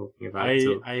interest in talking about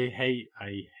it. I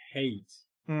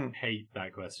hate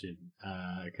that question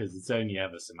because it's only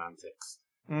ever semantics.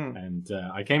 And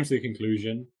I came to the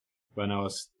conclusion when I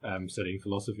was studying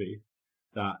philosophy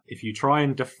that if you try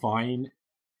and define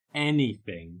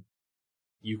anything,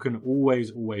 you can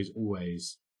always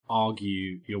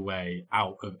argue your way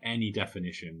out of any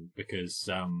definition because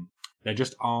there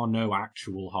just are no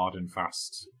actual hard and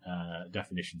fast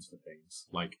definitions for things.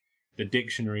 Like the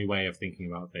dictionary way of thinking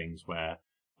about things where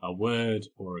a word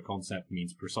or a concept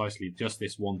means precisely just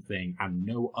this one thing and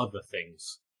no other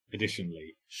things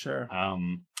additionally. Sure.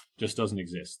 Just doesn't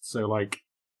exist. So like,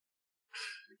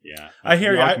 yeah. I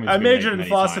hear you. I majored in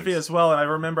philosophy as well,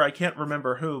 and I can't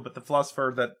remember who, but the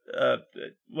philosopher that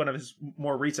one of his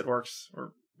more recent works,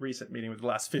 or recent meaning with the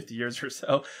last 50 years or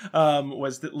so,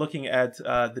 was looking at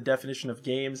the definition of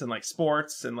games and like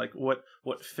sports and like what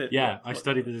fit. Yeah, I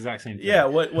studied the exact same thing. Yeah,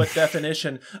 what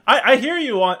definition? I hear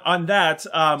you on that.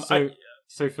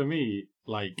 So for me,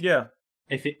 like, yeah,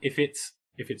 if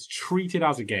it's treated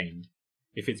as a game,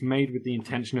 if it's made with the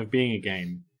intention of being a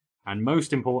game, and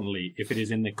most importantly, if it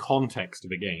is in the context of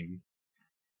a game,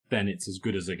 then it's as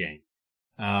good as a game.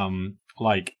 And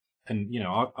you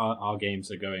know, our games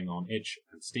are going on itch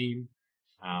and Steam,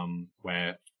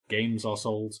 where games are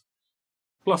sold,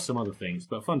 plus some other things.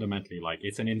 But fundamentally, like,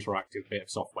 it's an interactive bit of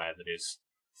software that is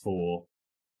for,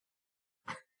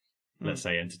 let's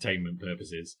say, entertainment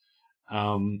purposes.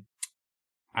 And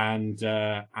you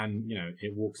know,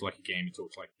 it walks like a game, it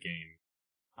talks like a game.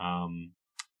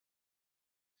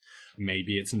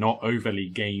 Maybe it's not overly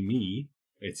gamey.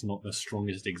 It's not the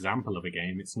strongest example of a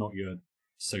game. It's not your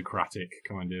Socratic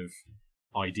kind of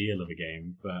ideal of a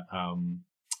game, but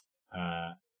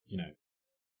you know,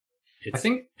 I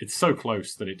think it's so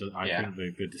close that it does. I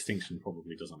think the distinction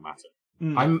probably doesn't matter.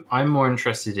 I'm more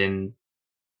interested in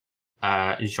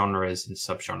genres and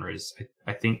subgenres.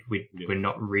 I think we're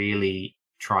not really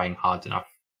trying hard enough,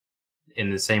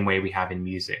 in the same way we have in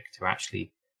music, to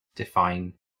actually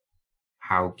define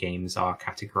how games are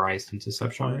categorized into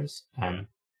subgenres.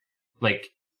 Like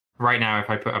right now, if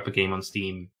I put up a game on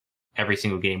Steam, every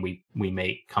single game we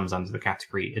make comes under the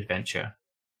category adventure,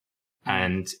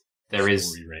 and there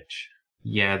is rich.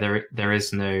 Yeah, there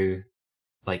is no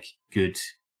like good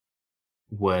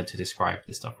word to describe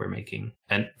the stuff we're making,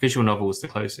 and visual novel was the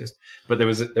closest. But there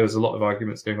was a lot of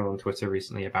arguments going on Twitter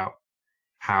recently about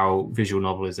how visual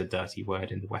novel is a dirty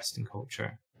word in the Western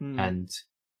culture, and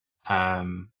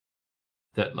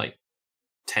that like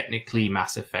technically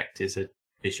Mass Effect is a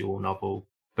visual novel,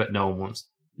 but no one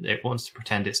wants to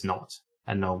pretend it's not,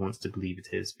 and no one wants to believe it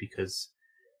is because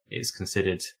it's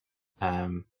considered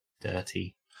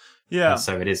dirty. Yeah. And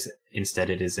so it is an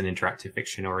interactive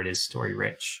fiction, or it is story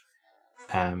rich,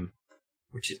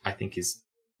 which I think is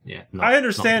I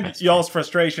understand y'all's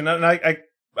frustration, and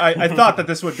I thought that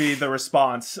this would be the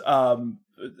response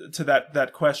to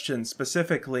that question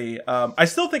specifically. I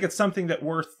still think it's something that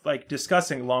worth like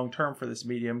discussing long term for this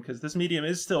medium, because this medium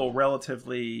is still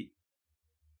relatively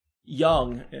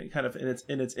young, kind of in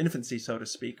its infancy, so to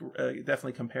speak,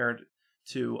 definitely compared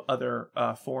to other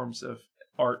forms of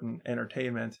art and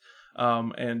entertainment.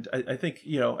 And I think,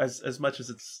 you know, as much as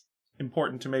it's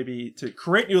important to maybe to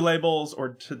create new labels or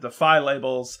to defy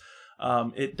labels,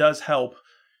 it does help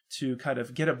to kind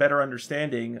of get a better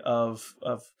understanding of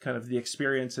kind of the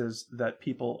experiences that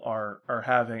people are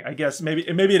having. I guess maybe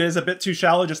it is a bit too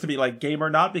shallow just to be like game or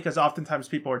not, because oftentimes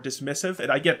people are dismissive, and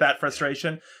I get that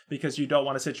frustration because you don't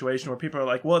want a situation where people are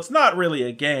like, well, it's not really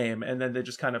a game, and then they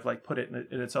just kind of like put it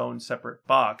in its own separate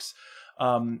box.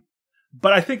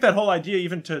 But I think that whole idea,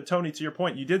 even to Tony, to your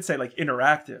point, you did say like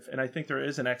interactive, and I think there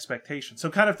is an expectation. So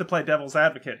kind of to play devil's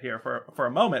advocate here for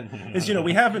a moment is, you know,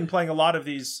 we have been playing a lot of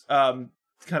these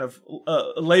kind of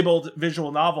labeled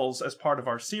visual novels as part of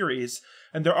our series,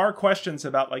 and there are questions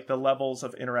about like the levels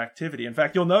of interactivity. In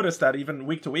fact, you'll notice that even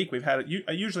week to week we've had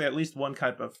usually at least one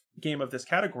type of game of this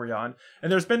category on, and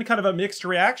there's been kind of a mixed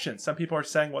reaction. Some people are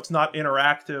saying, well, it's not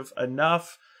interactive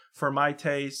enough for my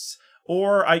tastes,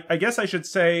 or I guess I should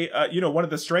say, you know, one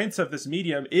of the strengths of this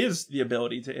medium is the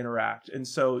ability to interact. And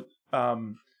so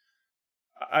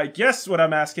I guess what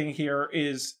I'm asking here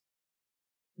is,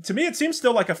 to me, it seems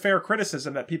still like a fair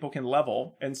criticism that people can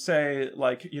level and say,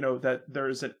 like, you know, that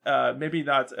there's maybe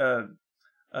not a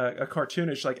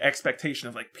cartoonish like expectation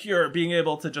of like pure being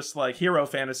able to just like hero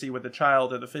fantasy with the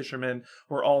child or the fisherman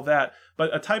or all that,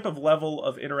 but a type of level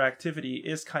of interactivity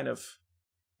is kind of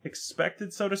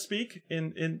expected, so to speak,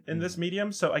 in this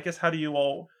medium. So I guess how do you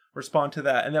all respond to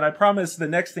that. And then I promise the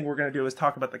next thing we're going to do is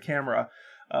talk about the camera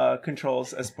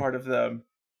controls as part of the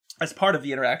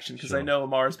interaction, because I know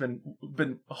Amar's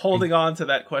been holding on to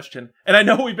that question, and I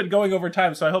know we've been going over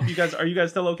time. So I hope you guys are you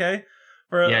guys still okay?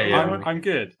 I'm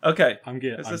good. Okay, I'm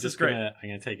good. This is great. I'm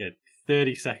gonna take a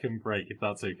 30-second break if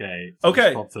that's okay.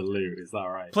 Okay. Pop to Lou. Is that all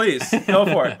right? Please go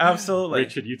for it. Absolutely.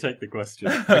 Richard, you take the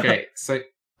question. Okay, so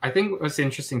I think what's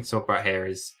interesting to talk about here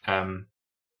is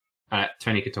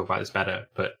Tony could talk about this better,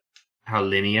 but how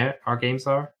linear our games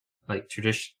are. Like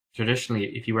traditionally,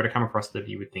 if you were to come across them,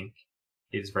 you would think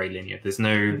it's very linear. There's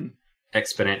no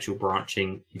exponential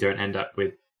branching. You don't end up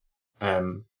with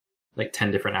like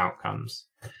 10 different outcomes.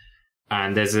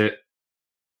 And there's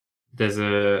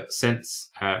a sense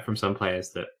from some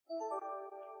players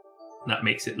that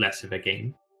makes it less of a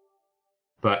game.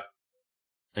 But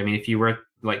I mean, if you were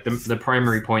like the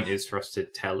primary point is for us to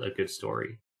tell a good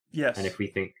story. Yes. And if we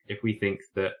think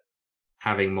that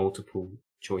having multiple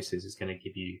choices is going to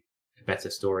give you a better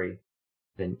story,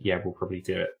 then yeah, we'll probably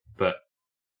do it. But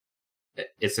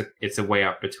it's a way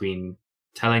up between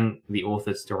telling the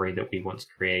author's story that we want to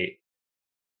create,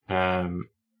 how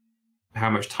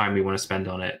much time we want to spend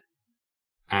on it,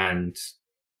 and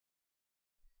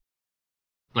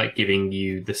like giving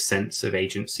you the sense of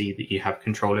agency that you have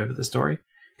control over the story.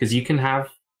 Because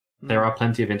there are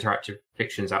plenty of interactive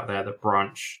fictions out there that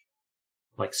branch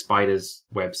like spiders'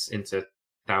 webs into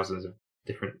thousands of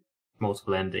different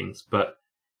multiple endings, but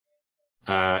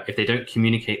if they don't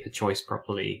communicate the choice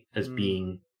properly as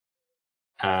being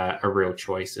a real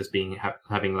choice, as being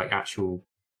having like actual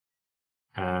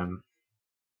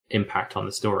impact on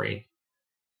the story,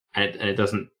 and it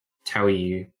doesn't tell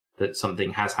you that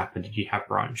something has happened and you have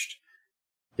branched,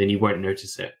 then you won't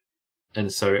notice it,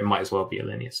 and so it might as well be a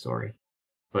linear story.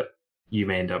 But you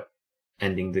may end up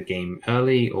ending the game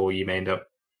early, or you may end up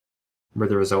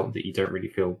with a result that you don't really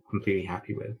feel completely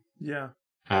happy with. Yeah.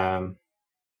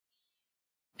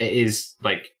 It is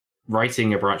like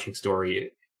writing a branching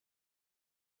story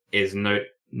is no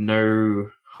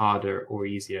harder or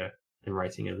easier than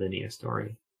writing a linear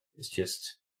story.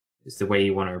 It's the way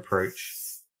you want to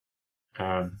approach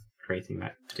creating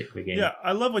that particular game. Yeah,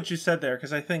 I love what you said there,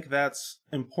 because I think that's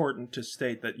important to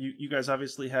state that you guys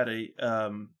obviously had a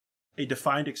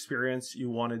defined experience you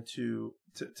wanted to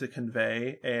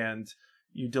convey, and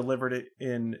you delivered it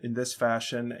in this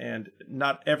fashion. And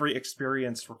not every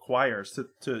experience requires,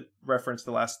 to reference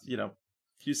the last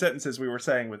few sentences we were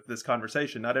saying with this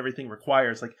conversation, not everything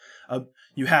requires like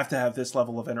you have to have this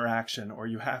level of interaction, or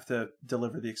you have to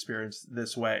deliver the experience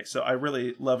this way. So I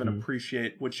really love and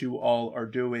appreciate what you all are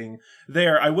doing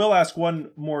there. I will ask one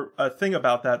more thing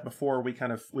about that before we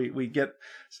we get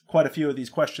quite a few of these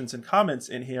questions and comments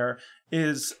in here.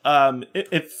 Is and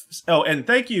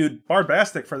thank you,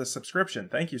 Bardbastic, for the subscription.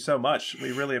 Thank you so much.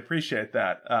 We really appreciate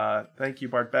that. Thank you,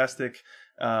 Bardbastic.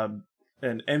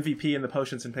 And MVP in the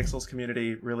Potions and Pixels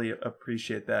community, really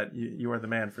appreciate that. You are the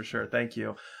man for sure. Thank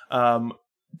you.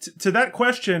 To that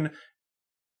question,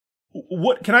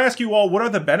 what can I ask you all? What are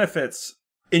the benefits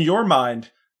in your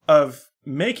mind of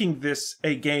making this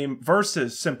a game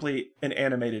versus simply an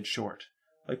animated short?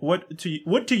 Like, what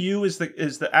to you is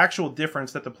the actual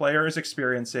difference that the player is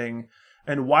experiencing,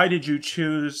 and why did you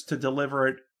choose to deliver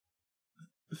it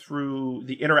through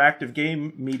the interactive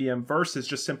game medium versus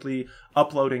just simply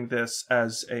uploading this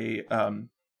as a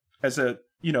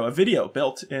video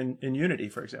built in Unity,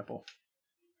 for example?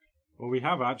 Well, we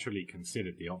have actually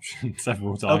considered the option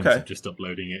several times of just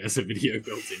uploading it as a video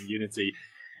built in Unity,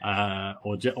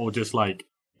 or just like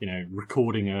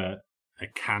recording a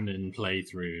canon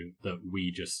playthrough that we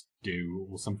just do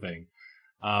or something.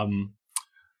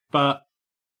 But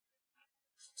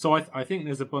so I think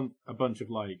there's a bunch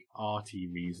of like arty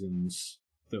reasons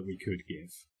that we could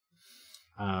give,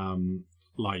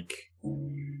 like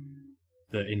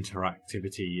the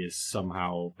interactivity is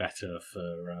somehow better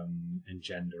for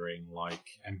engendering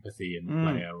like empathy in the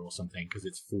player or something, because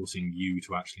it's forcing you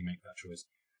to actually make that choice.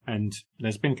 And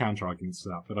there's been counter arguments to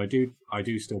that, but I do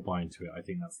still buy into it. I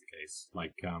think that's the case.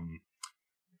 Like,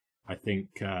 I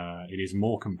think it is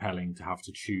more compelling to have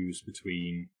to choose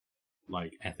between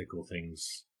like ethical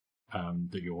things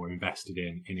that you're invested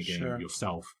in a game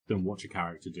yourself than watch a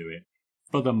character do it,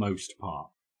 for the most part.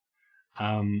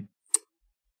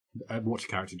 Watch a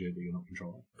character do it that you're not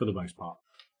controlling, for the most part.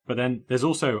 But then there's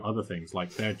also other things,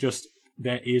 like there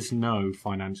is no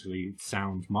financially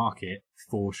sound market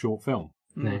for short film.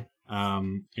 No.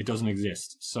 It doesn't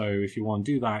exist. So if you want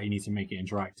to do that, you need to make it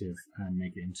interactive and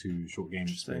make it into short game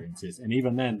experiences. And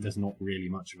even then, there's not really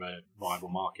much of a viable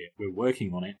market. We're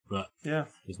working on it, but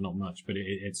there's not much. But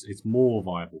it's more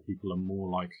viable. People are more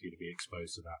likely to be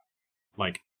exposed to that.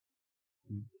 Like,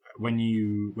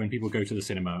 when people go to the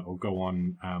cinema or go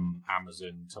on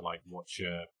Amazon to like watch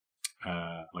a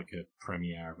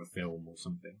premiere of a film or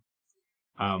something,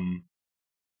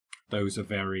 those are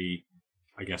very,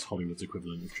 I guess, Hollywood's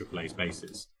equivalent of AAA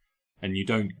spaces, and you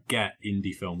don't get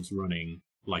indie films running,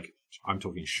 like I'm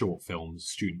talking short films,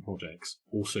 student projects,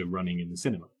 also running in the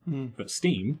cinema. But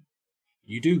Steam,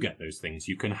 you do get those things.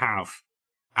 You can have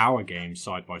our game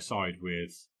side by side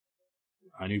with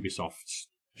an Ubisoft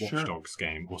Watch Dogs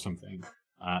game or something,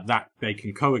 that they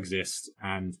can coexist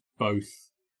and both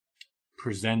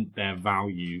present their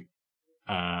value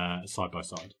side by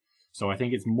side. So I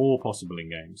think it's more possible in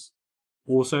games.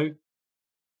 Also,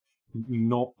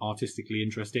 not artistically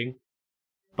interesting,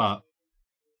 but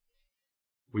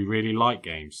we really like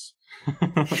games.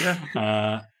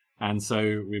 And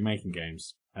so we're making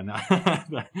games. And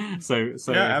so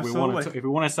if we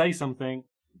want to say something,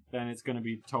 then it's going to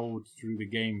be told through the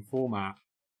game format,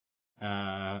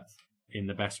 in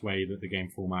the best way that the game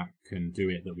format can do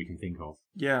it that we can think of.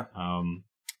 Yeah. And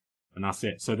that's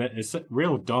it. So there's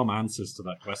real dumb answers to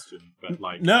that question, but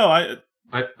like no,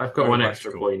 I've got one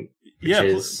extra point. Yeah,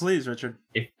 is please, Richard.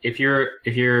 If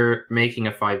you're making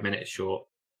a 5-minute short,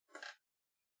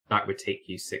 that would take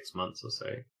you 6 months or so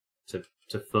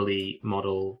to fully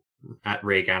model,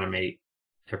 rig, animate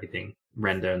everything,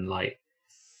 render and light.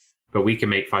 But we can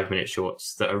make 5-minute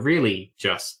shorts that are really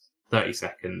just 30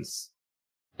 seconds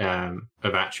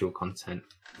of actual content,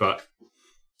 but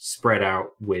spread out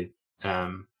with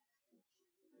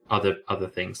other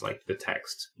things like the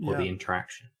text or the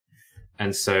interaction.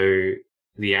 And so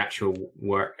the actual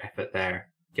work effort there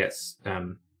gets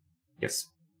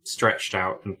stretched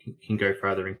out and can go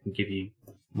further and can give you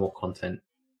more content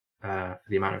for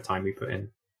the amount of time we put in,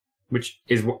 which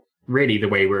is really the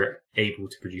way we're able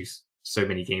to produce so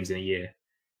many games in a year,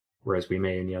 whereas we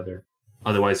may only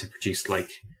otherwise have produced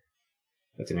like,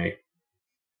 I don't know,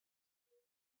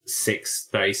 6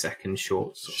 30-second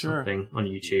shorts or something on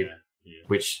YouTube,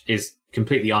 which is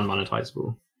completely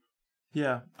unmonetizable.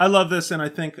 Yeah, I love this, and I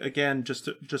think, again, just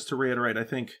to reiterate, I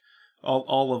think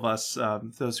all of us,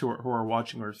 those who are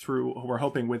watching or who are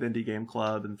hoping with Indie Game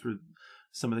Club and through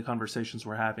some of the conversations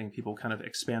we're having, people kind of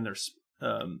expand their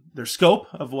scope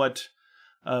of what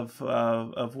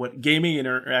gaming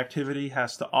interactivity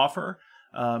has to offer,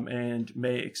 and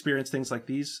may experience things like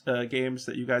these games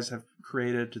that you guys have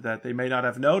created that they may not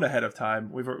have known ahead of time.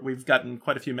 We've gotten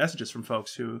quite a few messages from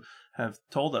folks who have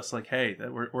told us like, hey,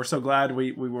 that we're so glad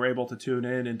we were able to tune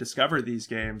in and discover these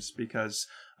games, because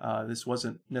this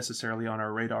wasn't necessarily on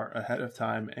our radar ahead of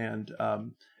time, and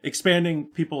expanding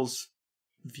people's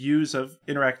views of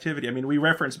interactivity. I mean, we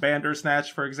reference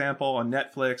Bandersnatch, for example, on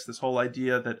Netflix, this whole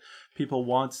idea that people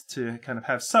want to kind of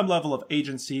have some level of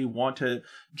agency, want to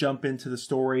jump into the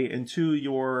story, and to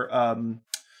your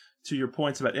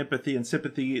points about empathy and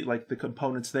sympathy, like the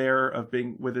components there of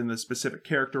being within the specific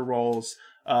character roles.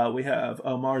 We have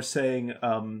Omar saying,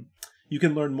 you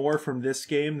can learn more from this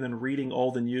game than reading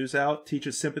all the news out,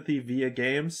 teaches sympathy via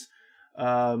games.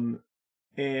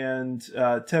 And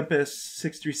Tempest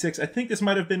 636, I think this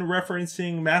might have been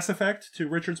referencing Mass Effect. To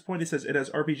Richard's point, he says it has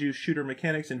RPG shooter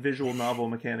mechanics and visual novel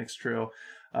mechanics. True.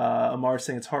 Amar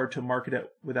saying it's hard to market it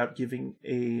without giving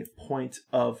a point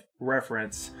of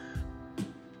reference.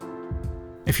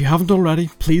 If you haven't already,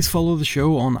 please follow the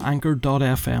show on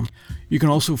anchor.fm. You can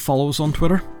also follow us on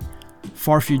Twitter.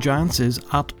 FarFewGiants is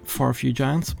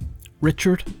 @FarFewGiants.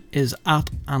 Richard is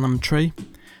 @AnimTree.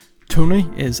 Tony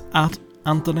is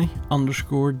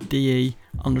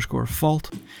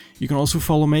 @Anthony_DE_fault. You can also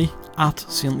follow me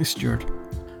 @SaintlyStewart.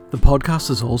 The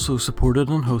podcast is also supported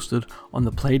and hosted on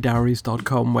the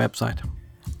PlayDiaries.com website.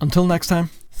 Until next time,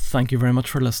 thank you very much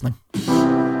for listening.